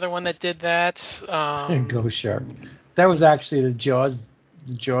Shark was another one that did that. Ghost shark. That was actually the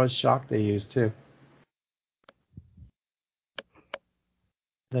Jaws shark they used too.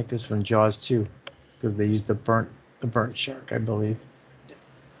 I think it was from Jaws 2, because they used the burnt shark, I believe.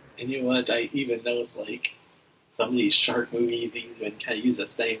 And you know what? I even noticed like some of these shark movies even kind of use the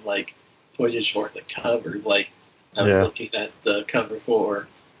same like footage for the cover. Like I was looking at the cover for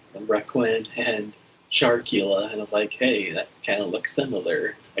Requiem and Sharkula, and I was like, hey, that kind of looks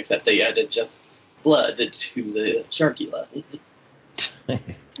similar, except they added just blood to the Sharkula.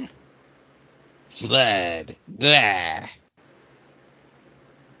 Blood. Blah.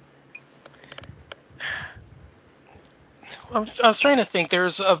 I was trying to think.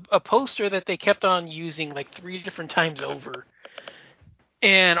 There's a poster that they kept on using like 3 different times over.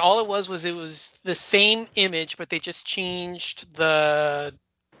 And all it was the same image, but they just changed the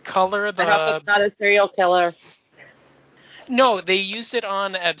color. I hope it's not a serial killer. No, they used it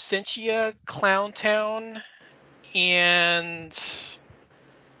on Absentia, Clowntown, and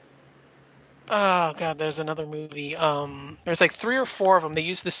oh god, there's another movie. There's like 3 or 4 of them. They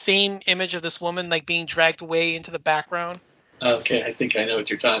used the same image of this woman like being dragged away into the background. Okay, I think I know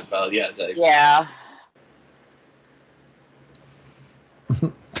what you're talking about. Yeah. Yeah.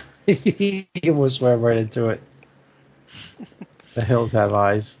 He almost went right into it. The Hills Have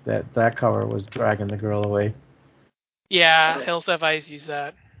Eyes. That cover was dragging the girl away. Yeah, Hills Have Eyes used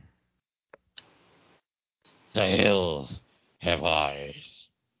that. The hills have eyes.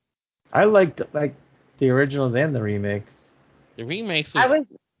 I liked the originals and the remakes. The remakes I was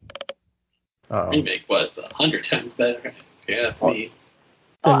was Remake was 100 times better. Yeah, me.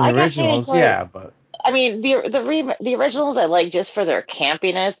 Than I the gotta originals, say, yeah, but I mean, the originals I like just for their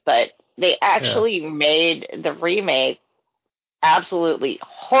campiness, but they actually made the remake absolutely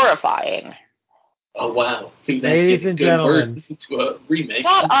horrifying. Oh wow, Suzanne Ladies gave a and good gentlemen. word to a remake.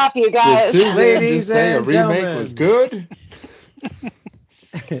 Shut up, you Did guys! Susan Ladies just say a and remake gentlemen. was good?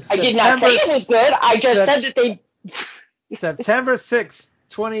 I did not say it was good. I just said that they. September 6th,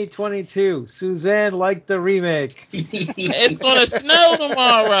 2022. Suzanne liked the remake. it's gonna snow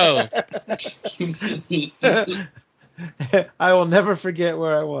tomorrow. I will never forget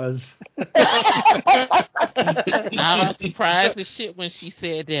where I was. I was surprised as shit when she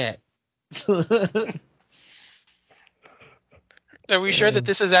said that. Are we sure that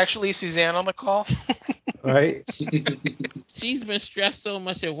this is actually Suzanne on the call? Right? She's been stressed so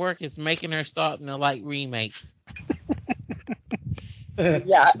much at work, it's making her starting to like remakes.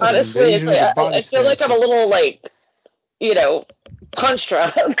 Yeah, honestly, it's like, I feel like I'm a little punch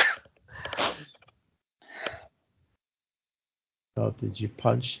drunk. Oh, did you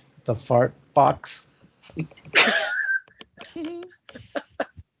punch the fart box?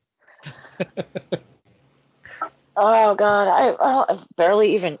 Oh God, I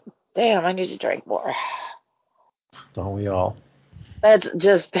barely even. Damn, I need to drink more. Don't we all? That's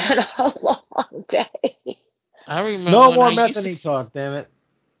just been a long day. I remember No when more I used Bethany talk, damn it.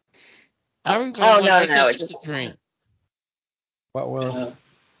 I remember Oh, when no, I no, used it's to drink. What was?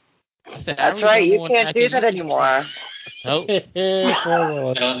 I said, That's I right, you remember when I can't do used that to- anymore. Nope. Poor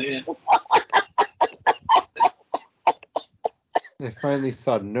Willis. Yeah. I finally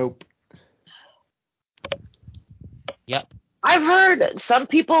saw Nope. Yep. I've heard some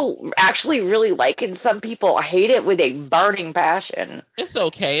people actually really like it, and some people hate it with a burning passion. It's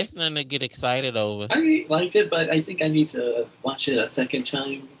okay. It's nothing to get excited over. I liked it, but I think I need to watch it a second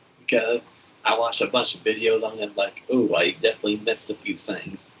time because I watched a bunch of videos on it. Like, oh, I definitely missed a few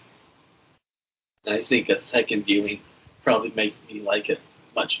things. And I think a second viewing probably make me like it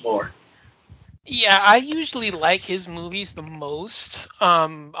much more. Yeah, I usually like his movies the most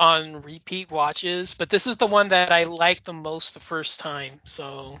on repeat watches, but this is the one that I liked the most the first time.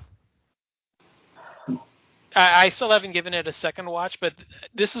 So I still haven't given it a second watch, but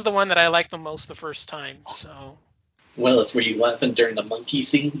this is the one that I liked the most the first time. So Willis, were you laughing during the monkey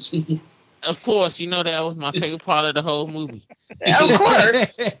scenes? Of course, you know that was my favorite part of the whole movie. Of course.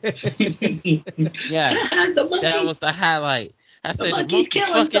 Yeah, The monkey, that was the highlight. I the said the monkey's monkey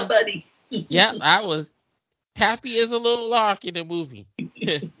killing fucking. somebody. Yep, I was happy as a little lark in the movie.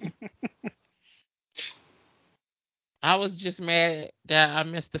 I was just mad that I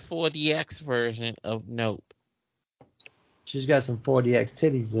missed the 4DX version of Nope. She's got some 40X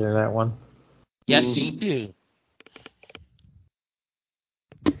titties in that one. Yes, she do.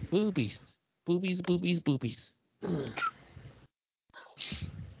 Boobies. Boobies, boobies, boobies.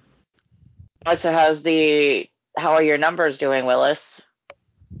 So how are your numbers doing, Willis?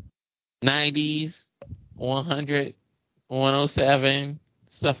 90s, 100, 107,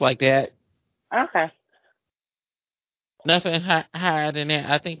 stuff like that. Okay. Nothing higher than that.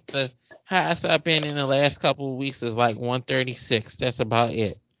 I think the highest I've been in the last couple of weeks is like 136. That's about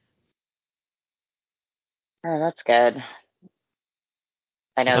it. Oh, that's good.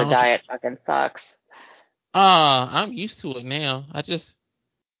 I know the diet fucking sucks. I'm used to it now. I just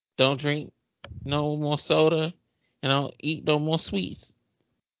don't drink no more soda and I don't eat no more sweets.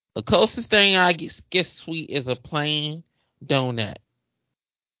 The closest thing I get sweet is a plain donut.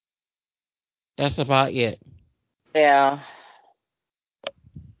 That's about it. Yeah.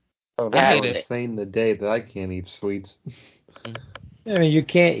 Oh, I hate that's it. saying the day that I can't eat sweets. I mean, you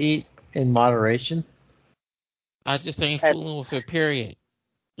can't eat in moderation. I just ain't fooling with it, period.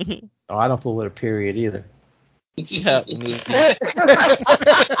 Oh, I don't fool with a period either. Yeah.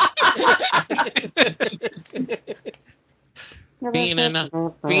 Being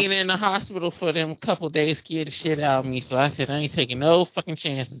in the hospital for them couple days scared the shit out of me, so I said I ain't taking no fucking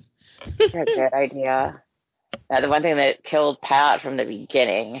chances. That's a good idea. Now, the one thing that killed Pat from the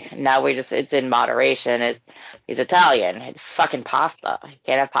beginning, now it's in moderation, he's Italian. It's fucking pasta. You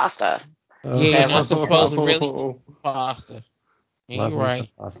can't have pasta. Yeah, that's supposed to really pasta. Yeah, you're right.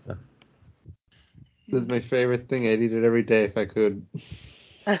 Pasta. This is my favorite thing. I'd eat it every day if I could.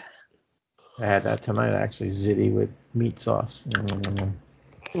 I had that tonight, actually, ziti with meat sauce.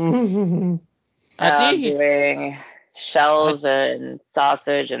 I'm doing shells and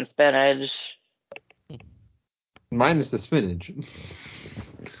sausage and spinach. Minus the spinach.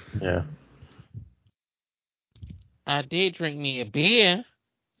 Yeah. I did drink me a beer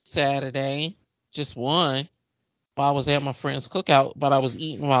Saturday, just one, while I was at my friend's cookout, but I was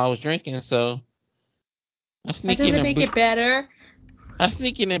eating while I was drinking, so I sneak in Doesn't make it better. I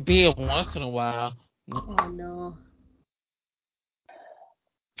sneak in a beer once in a while. Oh no.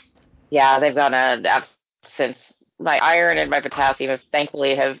 Yeah, they've gone since my iron and my potassium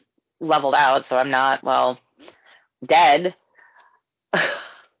thankfully have leveled out, so I'm not, dead.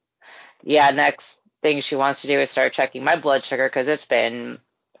 Yeah, next thing she wants to do is start checking my blood sugar because it's been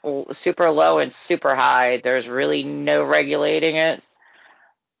super low and super high. There's really no regulating it.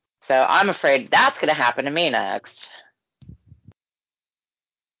 So I'm afraid that's going to happen to me next.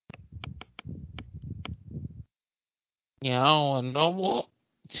 Yeah, I don't want no more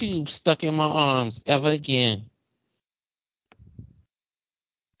tubes stuck in my arms ever again.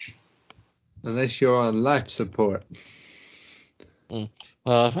 Unless you're on life support. Well,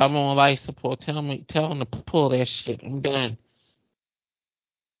 if I'm on life support, tell them to pull that shit. I'm done.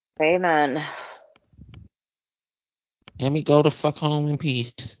 Amen. Let me go the fuck home in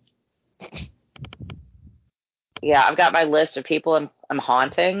peace. Yeah, I've got my list of people I'm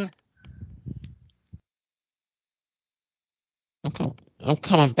haunting. I'm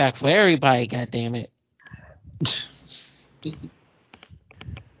coming back for everybody, goddammit.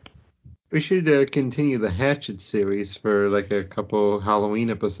 We should continue the Hatchet series for like a couple Halloween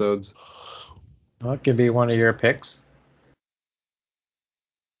episodes. Well, it could be one of your picks.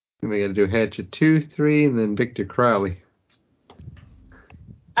 We got to do Hatchet 2, 3, and then Victor Crowley.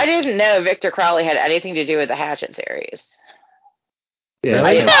 I didn't know Victor Crowley had anything to do with the Hatchet series. Yeah,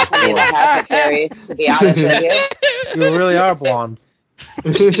 I didn't watch any of the Hatchet series, to be honest with you. You really are blonde.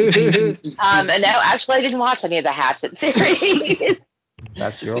 No, actually, I didn't watch any of the Hatchet series.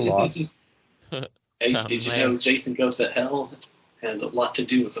 That's your loss. Hey, did you know Jason Goes to Hell has a lot to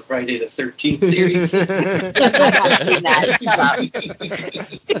do with the Friday the 13th series? I haven't seen that. Shut up.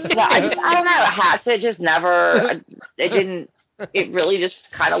 No, I don't know. Hatchet just never. It really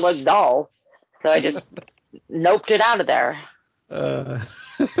just kind of looked dull. So I just noped it out of there.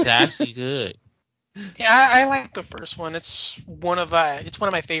 It's actually good. Yeah, I like the first one. It's one of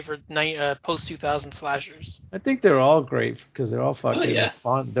my favorite post 2000 slashers. I think they're all great because they're all fucking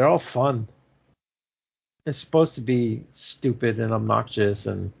fun. They're all fun. It's supposed to be stupid and obnoxious,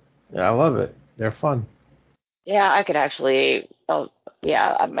 and I love it. They're fun. Yeah, I could actually.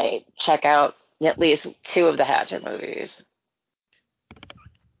 I might check out at least 2 of the Hatchet movies.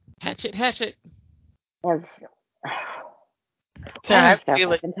 Hatchet. I'm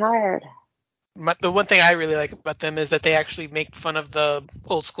tired. The one thing I really like about them is that they actually make fun of the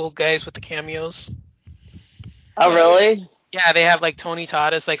old school guys with the cameos. Oh, really? Yeah, they have like Tony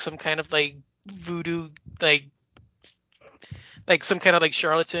Todd as like some kind of like voodoo, like some kind of like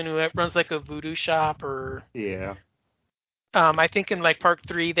charlatan who runs like a voodoo shop, or yeah. I think in like Part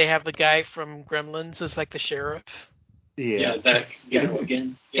 3 they have the guy from Gremlins as like the sheriff. Yeah, Zach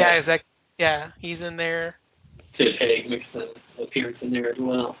Galligan. Yeah, Zach. Yeah, he's in there. Sid Haig makes an appearance in there as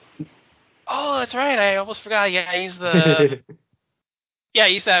well. Oh, that's right. I almost forgot. Yeah, he's the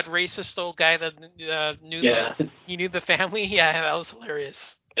he's that racist old guy that knew he knew the family. Yeah, that was hilarious.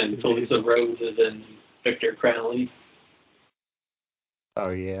 And Felissa Roses and Victor Crowley.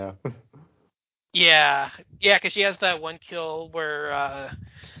 Oh yeah. Yeah, because she has that one kill where,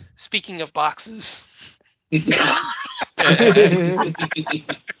 speaking of boxes.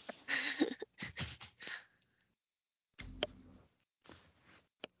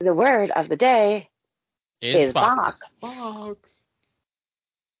 The word of the day is box. Box.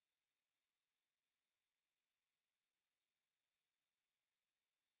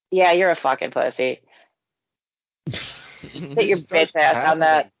 Yeah, you're a fucking pussy. Get your bitch ass on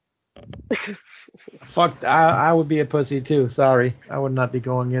that. Fuck, I would be a pussy too. Sorry, I would not be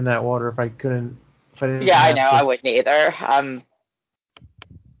going in that water if I couldn't. If I didn't. Yeah, I have know. to. I wouldn't either.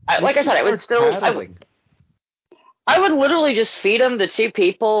 Like I said, I would still. I would literally just feed him the two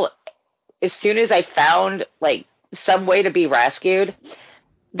people as soon as I found like some way to be rescued.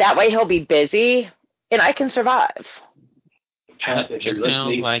 That way he'll be busy and I can survive. Pat, if you're It sounds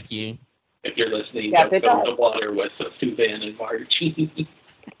listening, like you. if you're listening, Yes, don't it go in does. the water with Suzanne and Margie.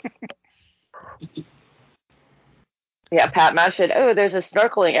 Yeah, Pat mentioned, oh, there's a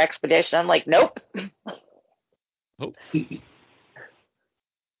snorkeling expedition. I'm like, nope. Oh.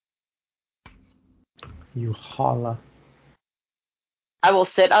 You holla. I will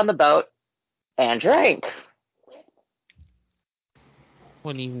sit on the boat and drink.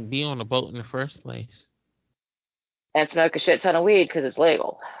 Wouldn't even be on a boat in the first place. And smoke a shit ton of weed because it's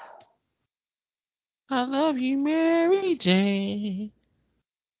legal. I love you, Mary Jane.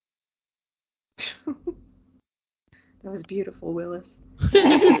 That was beautiful, Willis.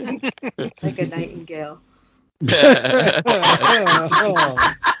 Like a nightingale.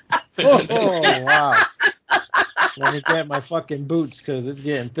 Oh, wow. Let me get my fucking boots because it's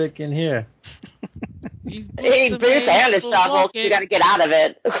getting thick in here. Hey, Bruce and his shovel, you gotta get out of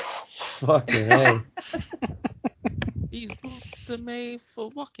it. Fucking hey. These boots are made for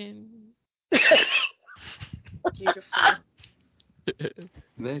walking. Beautiful.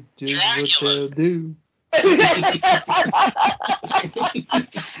 That's just what they'll do.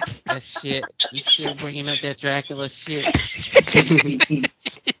 That shit. You still bringing up that Dracula shit.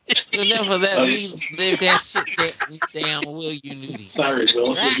 You'll never let me live that shit down, will you, Nudie? Sorry, Will.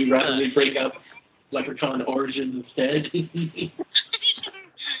 Would you rather me bring up Leprechaun Origins instead?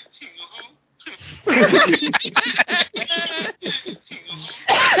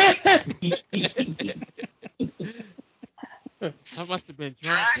 I must have been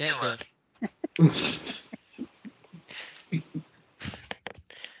drunk that day.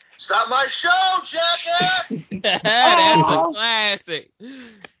 Stop my show, jackass! That's a classic.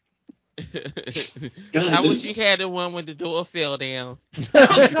 God, I wish you had the one when the door fell down.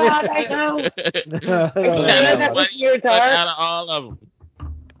 Oh, God, I know. That was you, Dark. Out of all of them.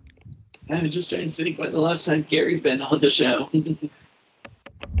 I was just trying to think when the last time Gary's been on the show.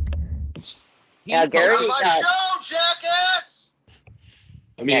 Yeah, Gary Stop my got, show, jackass!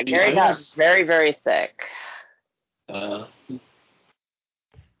 I mean, Gary got very, very sick. uh,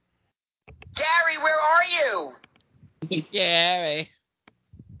 Gary, where are you? Yeah,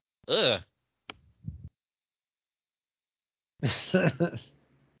 ugh.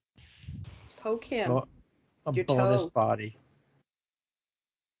 Poke him. Oh, a Your bonus toe. body.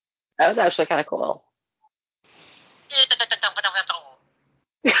 That was actually kind of cool.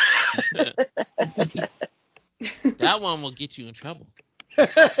 That one will get you in trouble.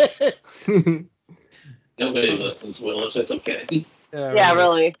 nobody listens, Willis. It's okay. Yeah,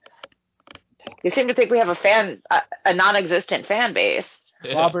 really. You seem to think we have a non-existent fan base.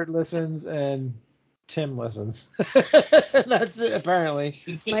 Robert listens and Tim listens. That's it,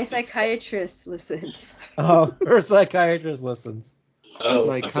 apparently. My psychiatrist listens. Oh, her psychiatrist listens. Oh,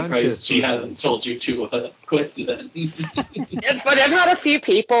 My I'm surprised conscious she hasn't told you to quit then. Yes, but I've had a few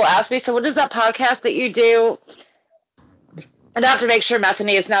people ask me, so what is that podcast that you do? And I have to make sure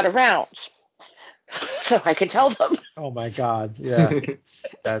Bethany is not around. So I can tell them. Oh my God, yeah.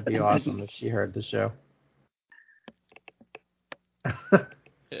 That'd be awesome if she heard the show.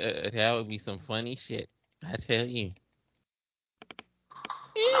 That would be some funny shit. I tell you.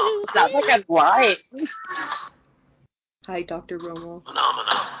 Sounds like I'm lying. Hi, Dr. Romo.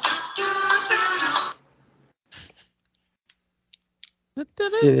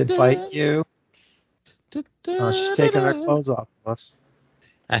 Did it bite you? Oh, she's taking her clothes off of us.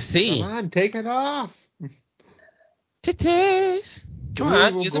 I see. Come on, take it off. Titties. Come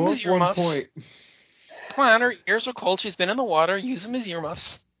on, We'll use go them up as earmuffs. 1 point. Come on, her ears are cold. She's been in the water. Use them as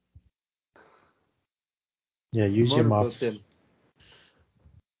earmuffs. Yeah, use your Motorboat muff. then.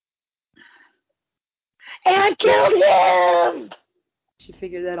 And killed him! She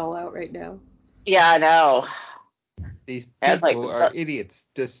figured that all out right now. Yeah, I know. These That's like- people are idiots.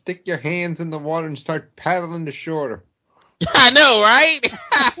 Just stick your hands in the water and start paddling to shore. I know, right?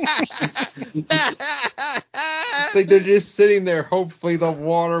 It's like they're just sitting there. Hopefully, the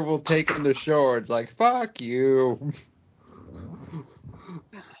water will take them to shore. It's like, fuck you.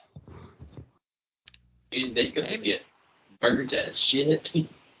 And they gonna get burnt as shit.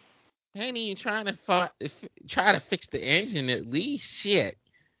 Ain't even trying to try to fix the engine at least. Shit.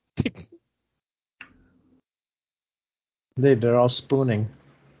 They're all spooning.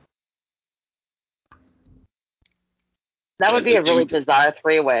 That would be a really bizarre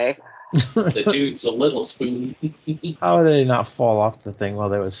three-way. The dude's a little spoon. How did they not fall off the thing while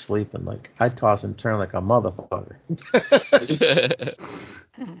they were sleeping? Like, I toss and turn like a motherfucker.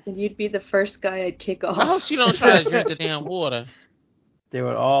 And you'd be the first guy I'd kick off. I hope she don't try to drink the damn water. They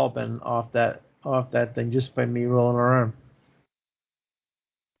would all been off that thing just by me rolling around.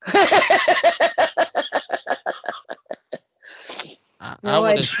 No,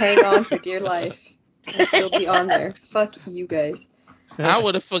 I'd hang on for dear life. I'd still be on there. Fuck you guys. I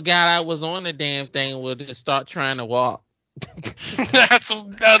would have forgot I was on the damn thing and would just start trying to walk. That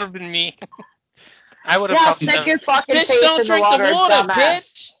would have been me. I would have Yeah, probably stick done. your fucking Bitch, face don't in drink the water, the water, dumbass.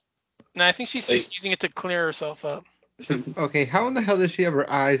 bitch. No, I think she's just using it to clear herself up. Okay, how in the hell does she have her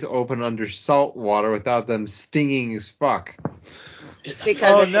eyes open under salt water without them stinging as fuck?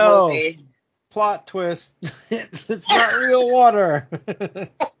 Because Oh, it's no. a movie. Plot twist. It's not real water.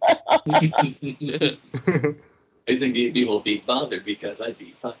 I think people will be bothered because I'd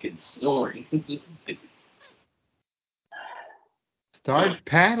be fucking snoring. Start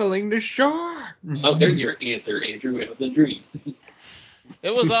paddling to shore. Oh, there's your answer, Andrew. It was a dream.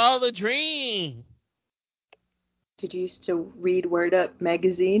 It was all a dream. Did you used to read Word Up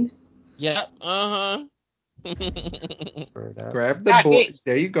magazine? Yep. Uh-huh. Grab the board.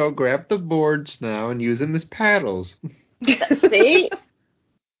 There you go. Grab the boards now and use them as paddles. See?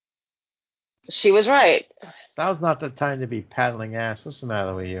 She was right. That was not the time to be paddling ass. What's the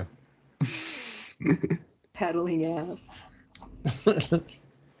matter with you? Paddling ass.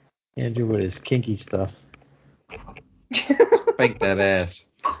 Andrew with his kinky stuff. Spank that ass.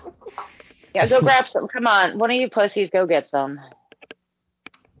 Yeah, go grab some. Come on. One of you pussies, go get some.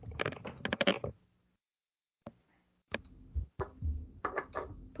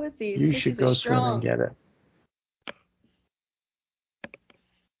 Pussies. You should go swim and get it.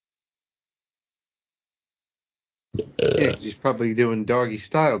 Yeah, she's probably doing doggy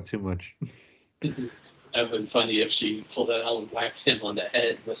style too much. That would have been funny if she pulled that out and whacked him on the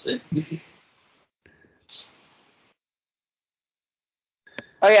head with it.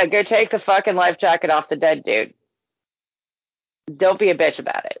 Oh, yeah, go take the fucking life jacket off the dead dude. Don't be a bitch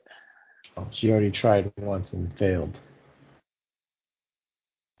about it. Oh, she already tried once and failed.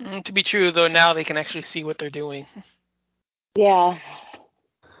 To be true, though, now they can actually see what they're doing. Yeah.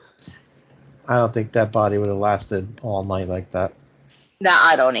 I don't think that body would have lasted all night like that. No,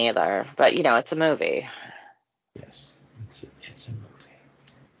 I don't either. But, you know, it's a movie. Yes, it's a movie.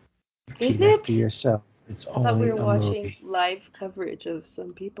 Is Repeat it? after yourself. It's I thought only we were a watching movie. live coverage of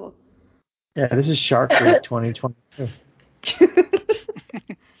some people. Yeah, this is Shark Week 2022.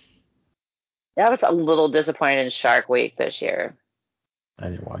 I was a little disappointed in Shark Week this year. I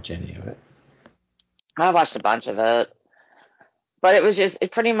didn't watch any of it. I watched a bunch of it. But it was just,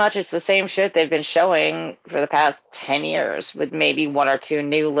 pretty much it's the same shit they've been showing for the past 10 years with maybe one or two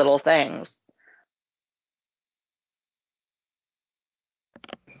new little things.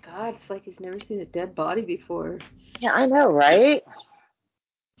 God, it's like he's never seen a dead body before. Yeah, I know, right?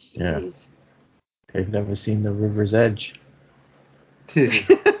 Yeah. Jeez. They've never seen the river's edge.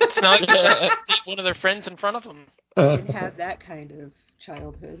 It's not like they see one of their friends in front of them. Didn't have that kind of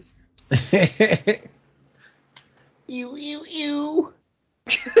childhood. You.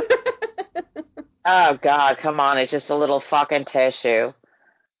 Oh, God, come on. It's just a little fucking tissue.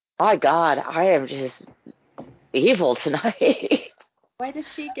 My God, I am just evil tonight. Why does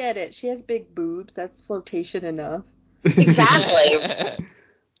she get it? She has big boobs. That's flotation enough. Exactly.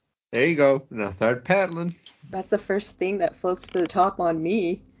 There you go. Now start paddling. That's the first thing that floats to the top on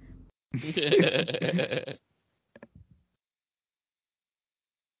me. You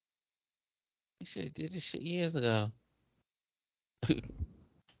should have did this shit years ago.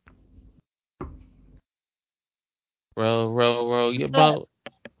 row your boat.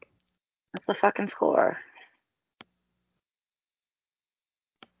 That's the fucking score.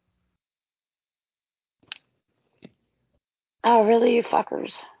 Oh, really, you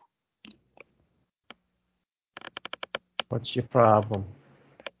fuckers? What's your problem?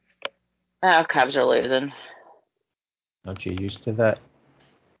 Oh, Cubs are losing. Aren't you used to that?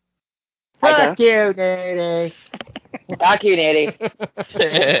 I Fuck you, Nady. Fuck you,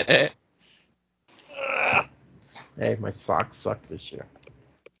 Nady. Hey, my socks suck this year.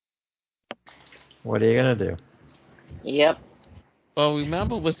 What are you gonna do? Yep. Well,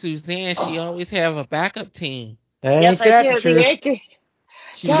 remember with Suzanne, she always have a backup team. Ain't Yes, I that do. The true? Yankees.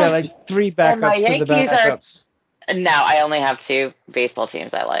 She's got like 3 And my backups to the Yankees are. backups. No, I only have 2 baseball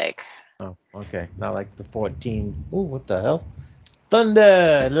teams I like. Oh, okay. Not like the 14. Ooh, what the hell?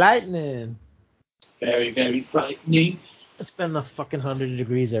 Thunder, lightning. Very, very frightening. It's been the fucking 100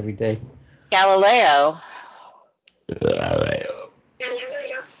 degrees every day. Galileo.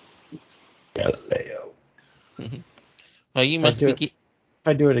 Well, you must be If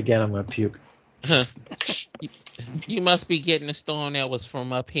I do it again, I'm gonna puke. you must be getting the storm that was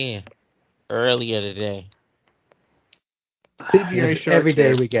from up here earlier today. Every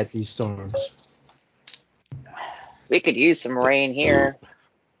day we get these storms. We could use some rain here.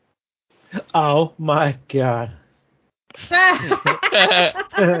 Oh my god. You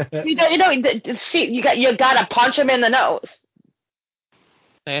gotta punch him in the nose.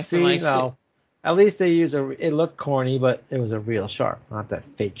 That's See, like no. At least they use it looked corny, but it was a real shark, not that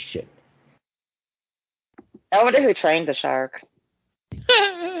fake shit. I wonder who trained the shark.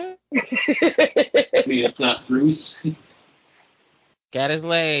 I mean, it's not Bruce. Got his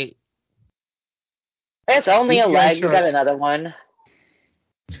leg. It's only a leg. You got another one.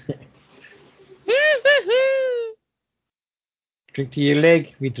 Drink to your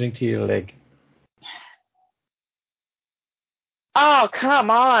leg. We drink to your leg. Oh, come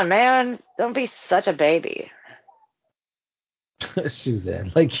on, man. Don't be such a baby.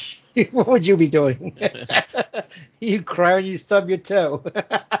 Suzanne, like, what would you be doing? You cry when you stub your toe.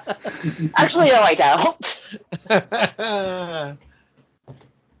 Actually, no, I don't.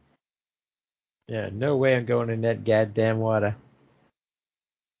 Yeah, no way I'm going in that goddamn water.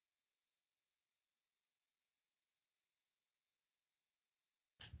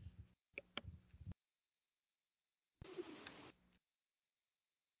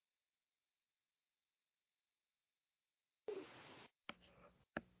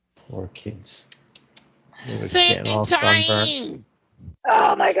 Poor kids. They were getting all sunburned.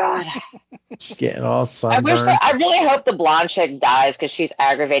 Oh my god. She's getting all sunburned. I really hope the blonde chick dies because she's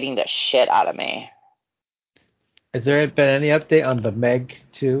aggravating the shit out of me. Has there been any update on the Meg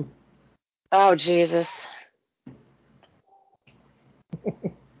 2? Oh Jesus.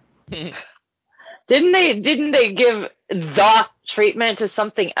 Didn't they give the treatment to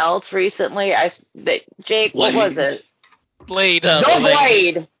something else recently? Jake, what was it? Blade. The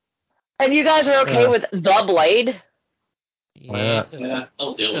Blade. And you guys are okay with The Blade? Yeah. Yeah,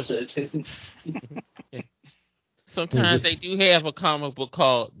 I'll deal with it. Sometimes they do have a comic book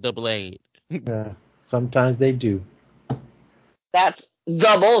called The Blade. Yeah, sometimes they do. That's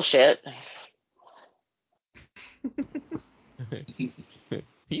the bullshit.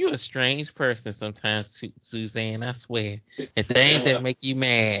 You a strange person sometimes, Suzanne, I swear. The things that make you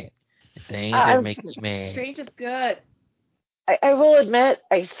mad. The things that make you mad. Strange is good. I will admit,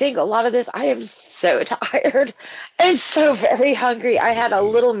 I think a lot of this, I am so tired and so very hungry. I had a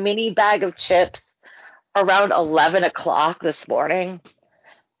little mini bag of chips around 11 o'clock this morning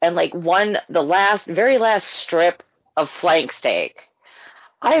and like the very last strip of flank steak.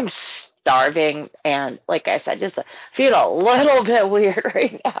 I am starving and like I said, just feel a little bit weird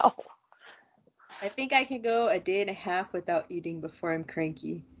right now. I think I can go a day and a half without eating before I'm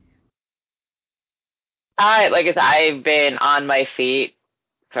cranky. Like I said, I've been on my feet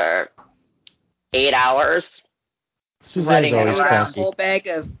for 8 hours. Suzanne's always I ate a cranky. whole bag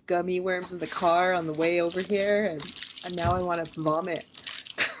of gummy worms in the car on the way over here, and now I want to vomit.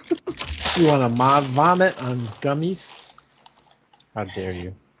 You want to vomit on gummies? How dare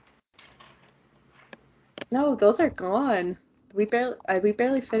you? No, those are gone. We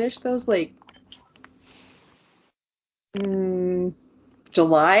barely finished those like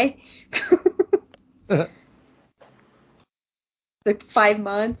July. Like 5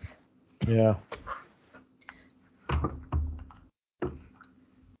 months. Yeah.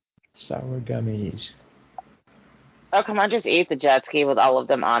 Sour gummies. Oh, come on, just eat the jet ski with all of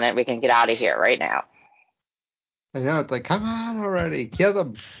them on it. We can get out of here right now. I know, it's like, come on already, kill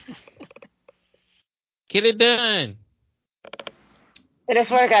them. Get it done. And I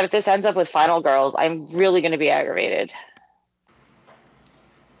swear to God, if this ends up with Final Girls, I'm really going to be aggravated.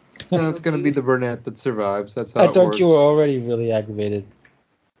 No, it's going to be the brunette that survives. That's how I it thought works. you were already really aggravated.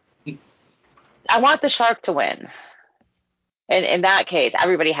 I want the shark to win. And in that case,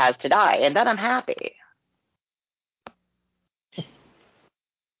 everybody has to die, and then I'm happy.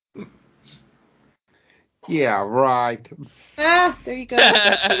 Yeah, right. Ah, there you go.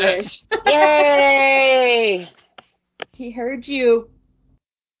 That's the wish. Yay! He heard you.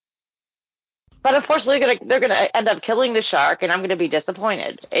 But unfortunately, they're gonna end up killing the shark, and I'm gonna be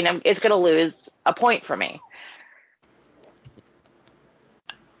disappointed, and it's gonna lose a point for me.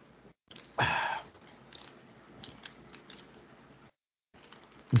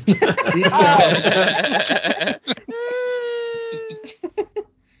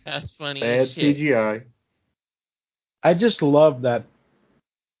 That's funny Bad as shit. CGI. I just love that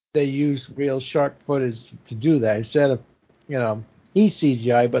they use real shark footage to do that instead of, he's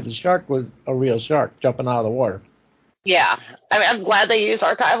CGI, but the shark was a real shark jumping out of the water. Yeah, I mean, I'm glad they used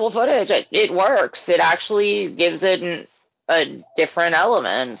archival footage. It works. It actually gives it a different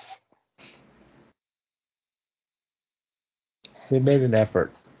element. They made an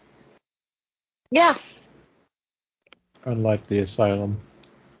effort, Yeah. unlike the Asylum.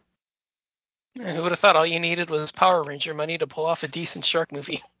 Who would have thought all you needed was Power Ranger money to pull off a decent shark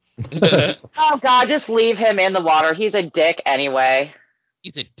movie? Oh God, just leave him in the water. He's a dick anyway.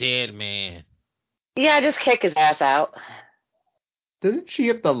 He's a dead man. Yeah, just kick his ass out. Doesn't she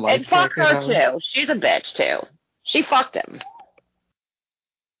have the life And fuck jacket her on? too. She's a bitch too. She fucked him.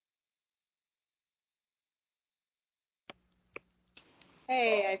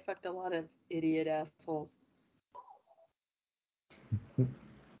 Hey, I fucked a lot of idiot assholes.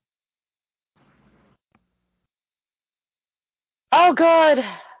 Oh God.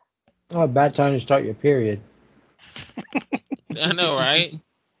 Oh, bad time to start your period. I know, right?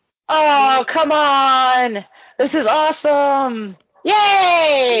 Oh, come on. This is awesome.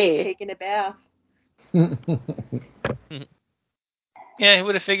 Yay! Taking a bath. Yeah, who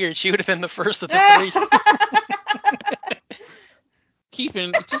would have figured she would have been the first of the three?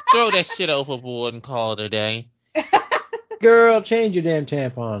 Just throw that shit overboard and call it a day. Girl, change your damn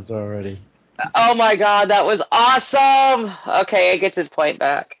tampons already. Oh my God, that was awesome. Okay, it gets his point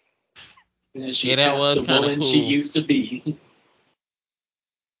back. And she Yeah, that was the kinda woman cool. she used to be.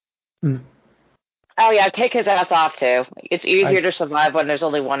 Oh yeah, kick his ass off too. It's easier to survive when there's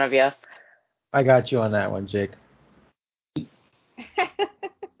only one of you. I got you on that one, Jake.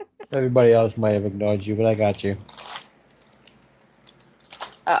 Everybody else might have ignored you, but I got you.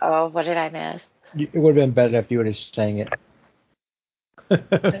 Uh-oh, what did I miss? It would have been better if you would have sang it.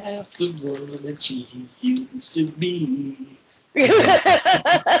 That's the woman that she used to be.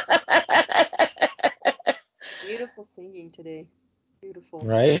 Beautiful singing today. Beautiful.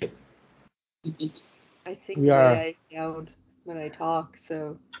 Right? I sing We the are. way I sound when I talk,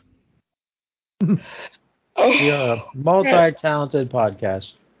 so. We are a multi-talented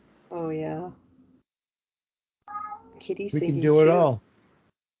podcast. Oh, yeah. Kitty We singing can do it too. all.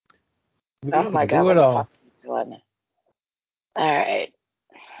 We Oh my can God, do what it the all. fuck is doing? Alright.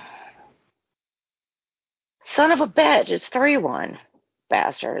 Son of a bitch, it's 3-1.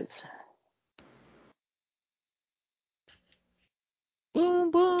 Bastards.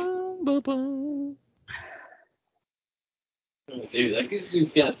 Boom, boom, boom, boom. Oh, dude, that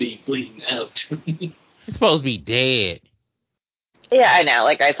dude's gotta be bleeding out. He's supposed to be dead. Yeah, I know.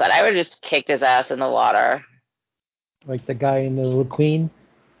 Like I said, I would have just kicked his ass in the water. Like the guy in the Little Queen.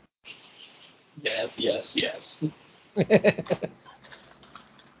 Yes.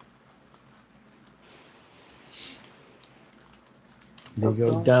 They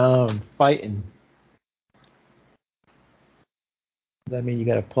go down fighting. Does that mean you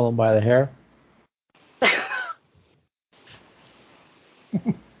got to pull him by the hair?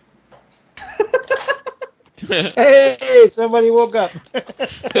 Hey, somebody woke up.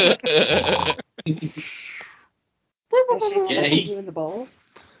 Yeah, you in the balls?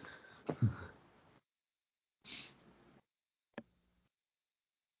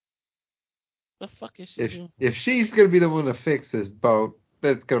 The fuck is she doing? If she's gonna be the one to fix this boat,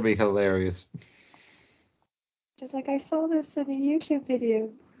 that's gonna be hilarious. She's like, I saw this in a YouTube video.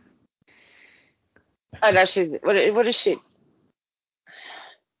 Oh no, she's what is she?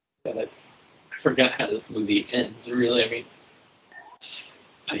 But I forgot how this movie ends, really. I mean,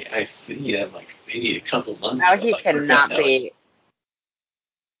 I've seen it like maybe a couple months Oh, ago. he I forgot cannot now. be.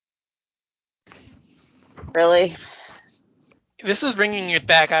 Really? This is bringing it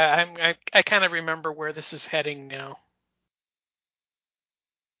back. I kind of remember where this is heading now.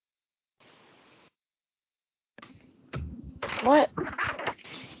 What?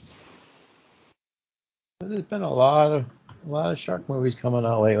 There's been a lot of shark movies coming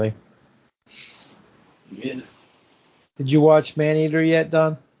out lately. Yeah. Did you watch Maneater yet,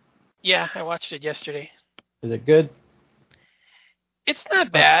 Don? Yeah, I watched it yesterday. Is it good? It's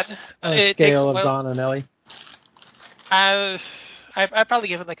not bad. On a scale of Don and Ellie? I probably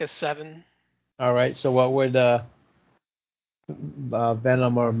give it like a 7. All right. So what would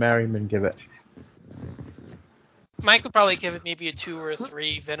Venom or Merriman give it? Mike would probably give it maybe a 2 or a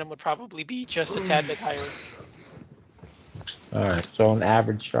 3. Venom would probably be just a tad bit higher. All right. So an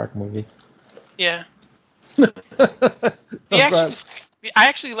average shark movie. Yeah. Right.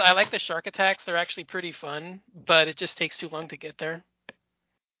 I like the shark attacks. They're actually pretty fun, but it just takes too long to get there.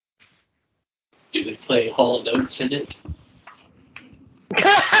 Do they play Hall & Oates in it?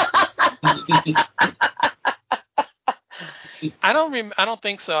 I don't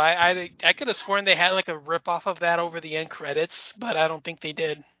think so. I could have sworn they had like a rip off of that over the end credits, but I don't think they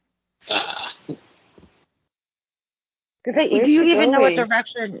did. Do you even know what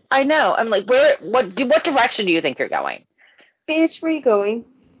direction? I know. I'm like, what direction do you think you're going? Bitch, where you going?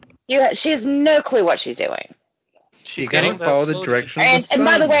 She has no clue what she's doing. She's gotta follow the direction of the sun. And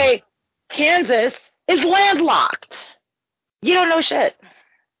by the way, Kansas is landlocked. You don't know shit.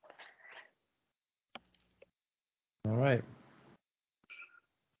 All right.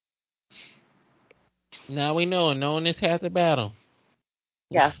 Now we know. Knowing this half the battle.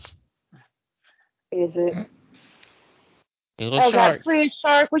 Yes. Is it? It was Oh shark. God, please,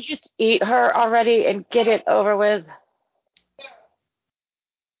 shark, would you just eat her already and get it over with?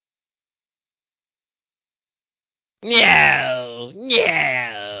 No.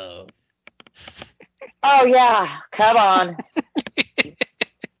 No. Oh yeah, come on.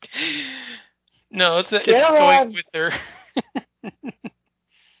 No, it's Get going around. with her.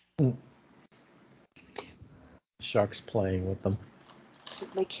 Shark's playing with them.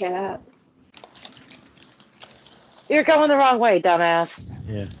 My cat. You're going the wrong way, dumbass.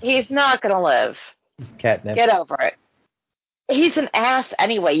 Yeah. He's not gonna live. It's catnip. Get over it. He's an ass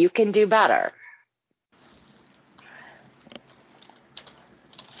anyway. You can do better.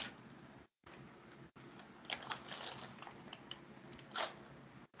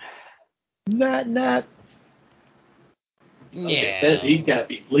 Not. Yeah. He got to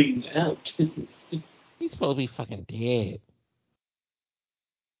be bleeding out. He's supposed to be fucking dead.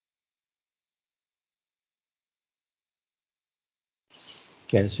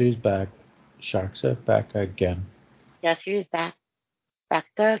 Guess who's back? Sharks are back again. Yes, he's back. Back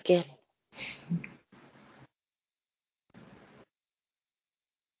again.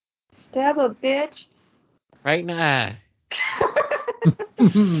 Stab a bitch. Right now.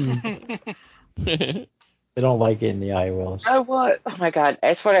 They don't like it in the eye, Willis. Oh, what? Oh, my God.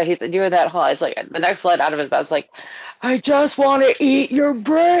 I swear to God, he's doing that whole, it's like, the next line out of his mouth is like, I just want to eat your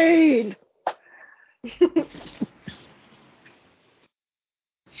brain.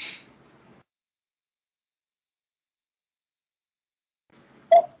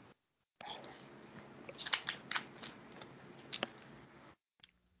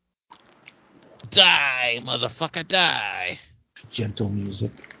 Die, motherfucker, die. Gentle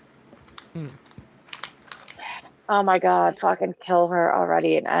music. Oh, my God. Fucking kill her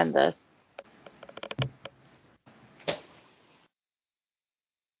already and end this.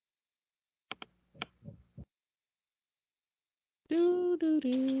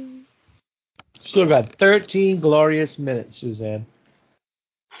 Still got 13 glorious minutes, Suzanne.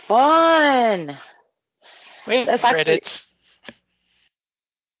 Fun. Wait, That's actually- credits.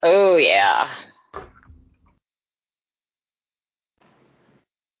 Oh, yeah.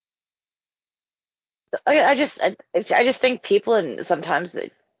 I just think people sometimes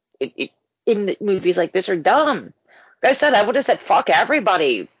in movies like this are dumb. Like I said, I would have said fuck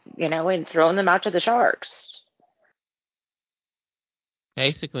everybody, and thrown them out to the sharks.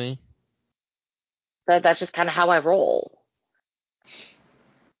 Basically. That's just kind of how I roll.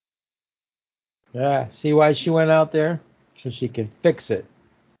 Yeah, see why she went out there? So she can fix it.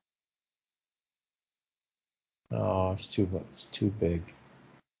 Oh, it's too big.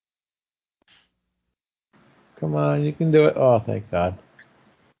 Come on, you can do it. Oh, thank God.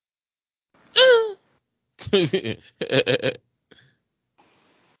 She's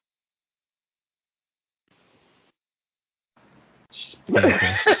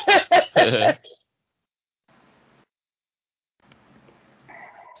panicking.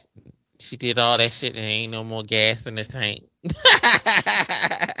 She did all that shit and ain't no more gas in the tank.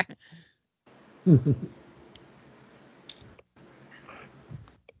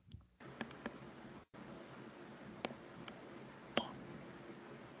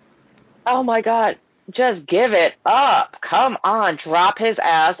 Oh my God. Just give it up. Come on. Drop his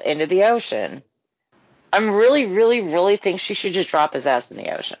ass into the ocean. I'm really, really, really think she should just drop his ass in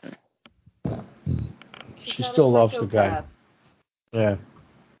the ocean. She still loves the guy. Yeah.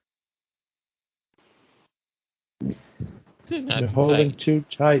 You're holding too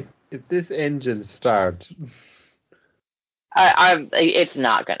tight. If this engine starts, It's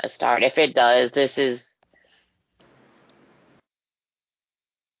not gonna start. If it does, this is.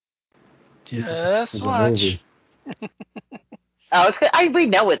 Just It's a watch. movie. We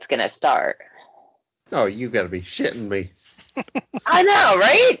know it's gonna start. Oh, you gotta be shitting me. I know,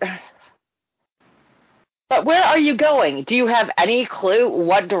 right? But where are you going? Do you have any clue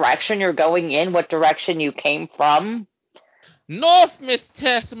what direction you're going in? What direction you came from? North, Miss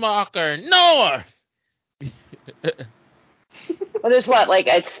Tessmacher, north. Well, there's what, like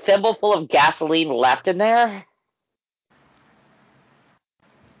a thimble full of gasoline left in there?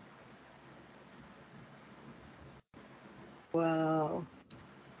 Wow.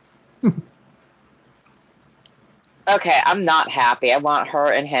 Okay, I'm not happy. I want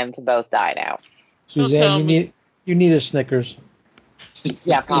her and him to both die now. Don't Suzanne, tell me. you need a Snickers.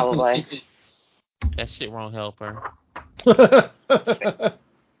 Yeah, probably. That shit won't help her.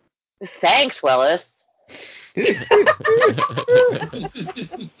 Thanks, Willis.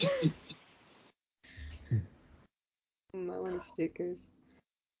 I want stickers.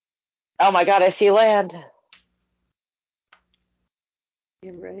 Oh my god, I see land.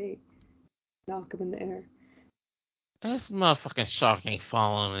 Yeah, right. Knock him in the air. This motherfucking shark ain't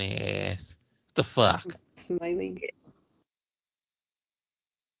falling on their ass. What the fuck? Smiling.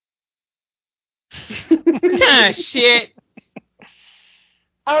 Ah, shit.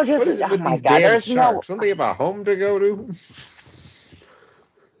 Oh, just, What is it oh with my these god, damn there's sharks? Something about home to go to?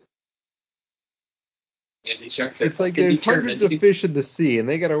 Yeah, these sharks are It's like fucking there's hundreds determined. of fish in the sea, and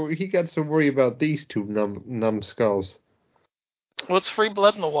he got to worry about these two numbskulls. Well, it's free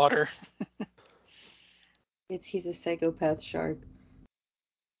blood in the water. He's a psychopath shark.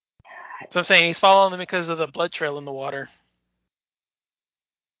 So I'm saying he's following them because of the blood trail in the water.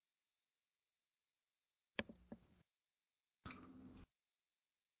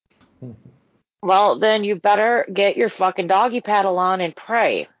 Well, then you better get your fucking doggy paddle on and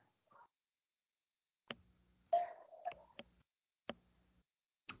pray.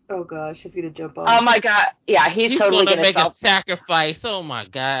 Oh gosh, he's gonna jump off. Oh my god. Yeah, he's totally gonna make self- a sacrifice. Oh my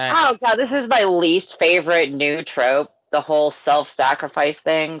god. Oh god, this is my least favorite new trope. The whole self-sacrifice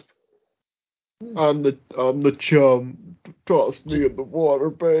thing. I'm the chum. Toss me in the water,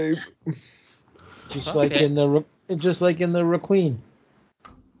 babe. Just Okay. like in the Requeen.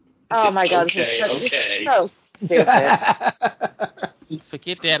 Oh my god, Okay, this is okay. so stupid.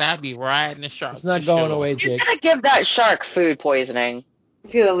 Forget that. I'd be riding the shark. It's not for going sure. away, You're Jake. gonna give that shark food poisoning.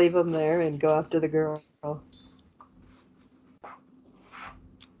 He's gonna leave him there and go after the girl.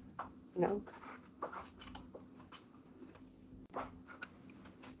 No.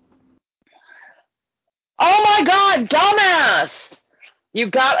 Oh my god, dumbass! You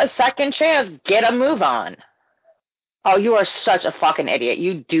got a second chance. Get a move on. Oh, you are such a fucking idiot.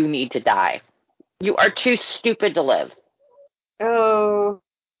 You do need to die. You are too stupid to live. Oh.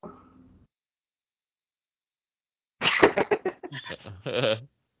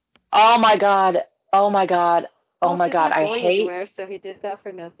 Oh my god. Oh my god. Oh my she's god. not I going hate anywhere, so he did that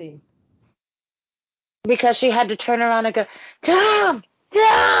for nothing. because she had to turn around and go, Tom!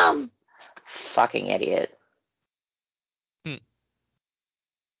 Tom! Fucking idiot. Hmm.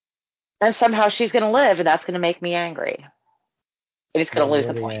 And somehow she's gonna live, and that's gonna make me angry. And it's gonna I'm lose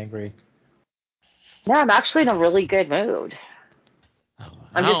the really point. angry. No, I'm actually in a really good mood. I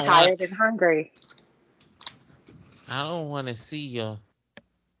I'm just don't tired and hungry. I don't want to see your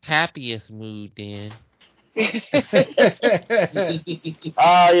happiest mood then.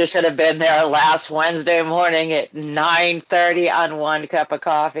 Oh, you should have been there last Wednesday morning at 9:30 on one cup of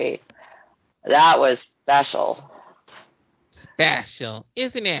coffee. That was special. Special.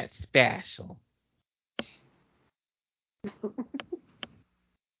 Isn't that special?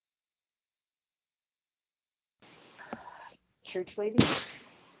 Church lady?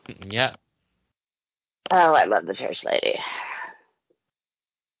 Yep. Oh, I love the church lady.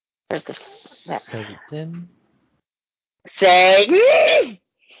 There's the Satan. Satan.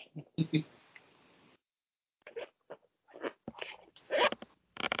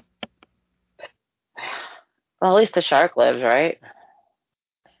 Well, at least the shark lives, right?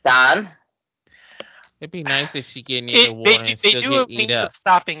 Don? It'd be nice if she get near the water and They still do get a eat means up. of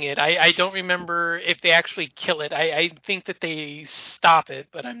stopping it. I don't remember if they actually kill it. I think that they stop it,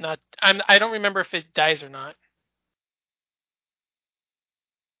 but I don't remember if it dies or not.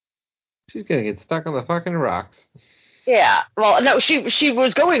 She's gonna get stuck on the fucking rocks. Yeah. Well, no, she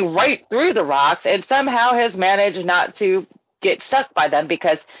was going right through the rocks and somehow has managed not to get stuck by them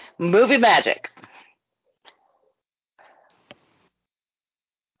because movie magic.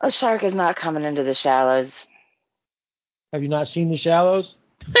 A shark is not coming into the shallows. Have you not seen The Shallows?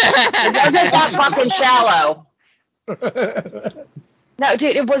 It wasn't that fucking shallow. No,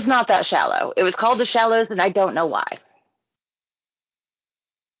 dude, it was not that shallow. It was called The Shallows, and I don't know why.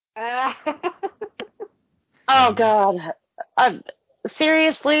 Oh, God.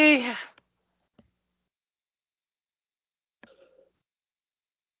 Seriously?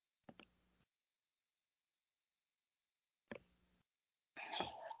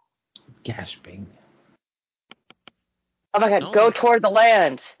 Gasping. Oh, my God. No. Go toward the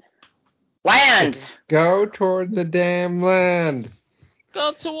land. Land! Go toward the damn land.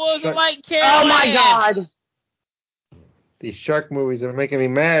 Go towards the Shut- light, Oh, Caroline. my God. These shark movies are making me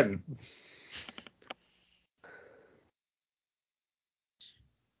mad.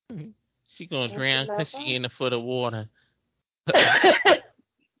 She gonna drown because she in the foot of water.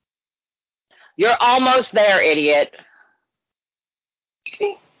 You're almost there, idiot.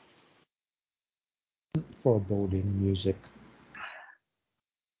 Foreboding music.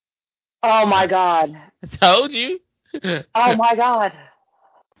 Oh, my God. I told you. Oh, my God.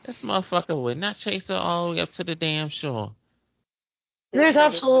 This motherfucker would not chase her all the way up to the damn shore. There's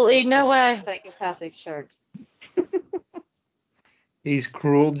absolutely no way. Psychopathic shark. He's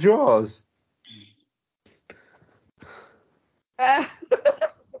cruel Jaws. Aww.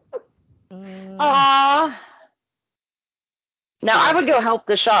 Now, I would go help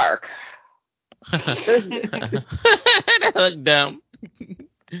the shark. That looked dumb.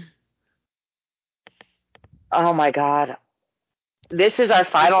 Oh, my God. This is our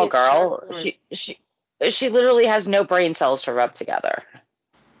final girl. She literally has no brain cells to rub together.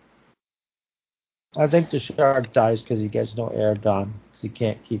 I think the shark dies because he gets no air done. Because he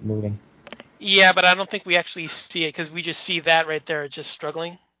can't keep moving. Yeah, but I don't think we actually see it because we just see that right there, just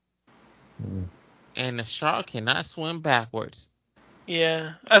struggling. And the shark cannot swim backwards.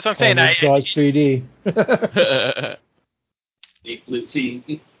 Yeah, that's what I'm saying. Oh, Jaws 3D. Deep blue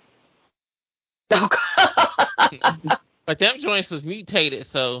sea. Oh, God. But them joints was mutated,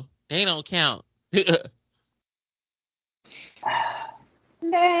 so they don't count.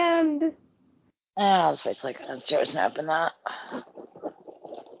 Land. Oh, I was basically going to snapping that.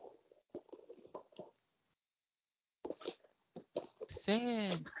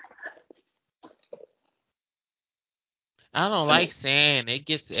 Sand. I don't like sand. It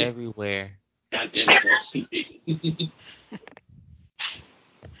gets everywhere. Goddamn sea.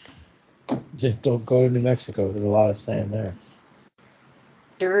 Just don't go to New Mexico. There's a lot of sand there.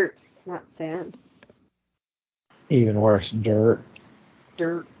 Dirt, not sand. Even worse, dirt.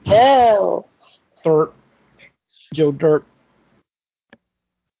 Dirt. Ew. Dirt. Joe Dirt.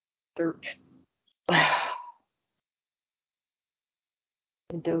 Dirt.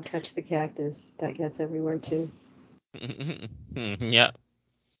 And don't touch the cactus. That gets everywhere too. Yep.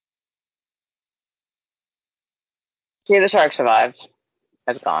 See, the shark survived.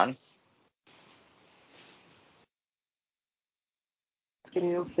 It's gone. It's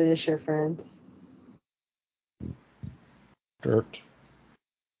gonna go finish her friends. Dirt.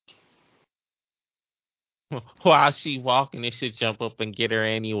 While she walking, it should jump up and get her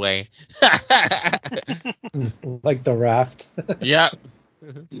anyway. Like the raft. Yep.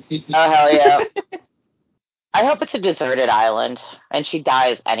 Oh, hell yeah. I hope it's a deserted island, and she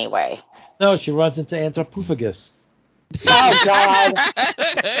dies anyway. No, she runs into Anthropophagus. Oh, God.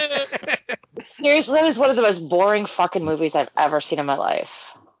 Seriously, that is one of the most boring fucking movies I've ever seen in my life.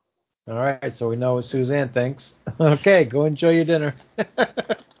 All right, so we know what Suzanne thinks. Okay, go enjoy your dinner.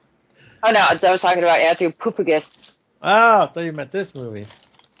 Oh, no, I was talking about Anthropophagus. Oh, I thought you meant this movie.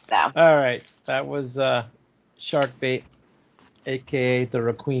 No. All right, that was Shark Bait, a.k.a. the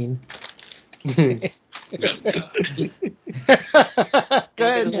Raqueen. Go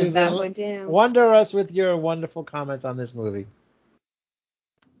ahead, That Suzanne. went down. Wonder us with your wonderful comments on this movie.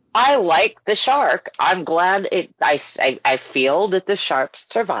 I like the shark. I'm glad I feel that the shark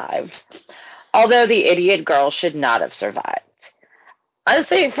survived. Although the idiot girl should not have survived. I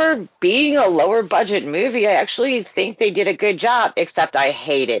think for being a lower budget movie, I actually think they did a good job, except I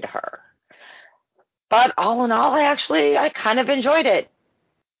hated her. But all in all, I kind of enjoyed it.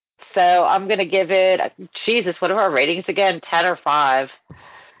 So I'm going to give it, Jesus, what are our ratings again? 10 or 5?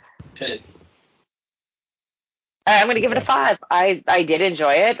 10. All right, I'm going to give it a 5. I did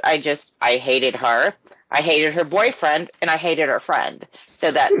enjoy it. I hated her. I hated her boyfriend, and I hated her friend.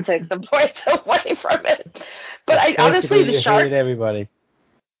 So that took some points away from it. But honestly, the you shark, hated everybody.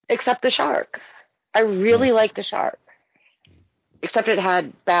 except the shark. I really liked the shark. Except it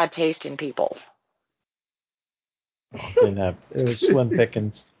had bad taste in people. Didn't have, it was slim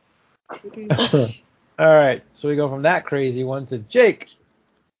pickings. All right, so we go from that crazy one to Jake.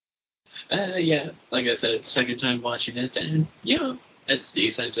 Yeah, like I said, second time watching it, and it's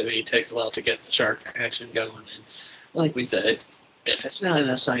decent. I mean, it takes a while to get the shark action going, and like we said, if it's not an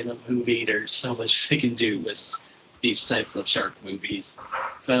Asylum movie, there's so much they can do with these types of shark movies.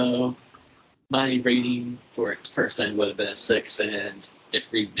 So my rating for its person would have been a 6, and it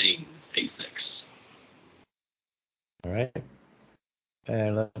remains a 6. All right.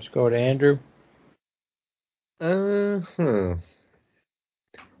 And let's go to Andrew. I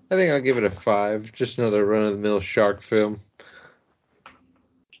think I'll give it a 5. Just another run-of-the-mill shark film.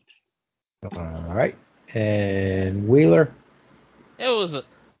 All right. And Wheeler.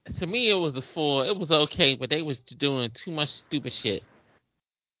 To me, it was a 4. It was okay, but they was doing too much stupid shit.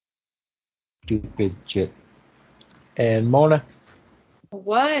 Stupid shit. And Mona.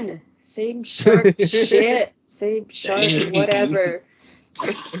 1. Same shark shit. Same shark whatever.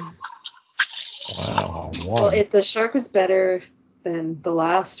 Wow. Well, the shark was better than the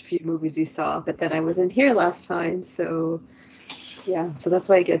last few movies we saw, but then I wasn't here last time, so yeah. So that's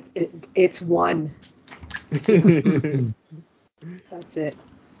why I get it. It's 1. That's it.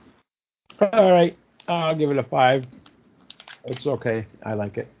 All right. I'll give it a 5. It's okay. I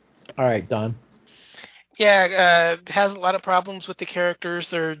like it. All right, Don. Yeah, has a lot of problems with the characters.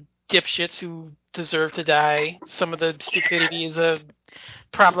 They're dipshits who deserve to die. Some of the stupidity is a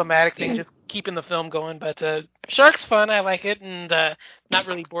problematic thing, just keeping the film going. But Shark's fun. I like it, and not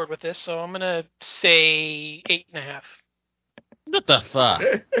really bored with this. So I'm gonna say 8.5. What the fuck?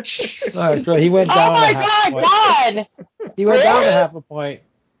 All right, so he went down. Oh my a half God, point. God! He went down a half a point.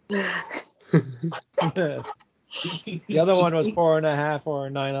 The other one was 4.5 or a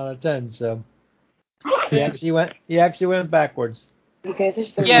 9 out of 10. So he actually went backwards. You guys are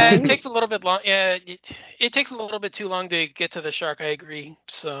so Yeah, nice. it takes a little bit long. Yeah, it takes a little bit too long to get to the shark. I agree.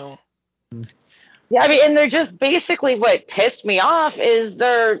 So. Yeah, I mean, and they're just basically what pissed me off is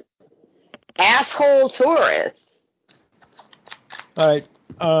they're asshole tourists. All right.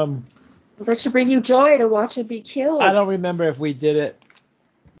 That should bring you joy to watch it be killed. I don't remember if we did it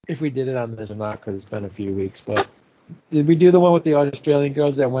on this or not because it's been a few weeks. But did we do the one with the Australian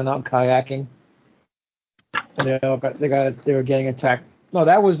girls that went out kayaking? And they were getting attacked. No,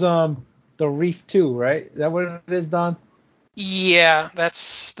 that was the Reef 2, right? Is that what it is, Don? Yeah,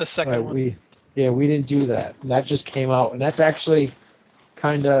 that's the second one. We didn't do that. And that just came out, and that's actually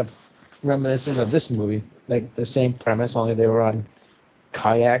kind of reminiscent of this movie, like the same premise, only they were on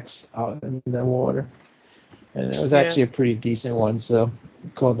kayaks out in the water. And it was actually a pretty decent one, so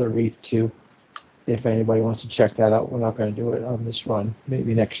called The Reef 2. If anybody wants to check that out, we're not going to do it on this run,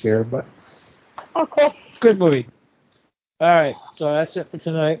 maybe next year, but Oh, cool. good movie. All right, so that's it for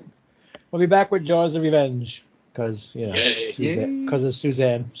tonight. We'll be back with Jaws of Revenge, because, because of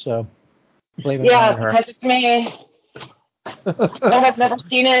Suzanne, so blame it on her. Yeah, because it's me. I have never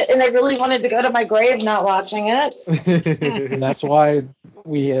seen it, and I really wanted to go to my grave not watching it. And that's why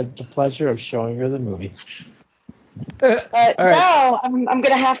we had the pleasure of showing her the movie. But All right. no, I'm going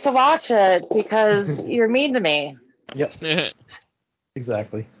to have to watch it because you're mean to me. Yep,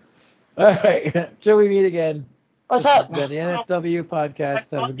 exactly. All right, till we meet again. What's up? The NFW podcast.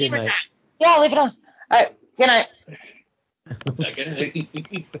 Have a good night. Yeah, leave it on. All right, good night. Okay.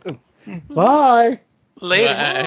 Bye. Later.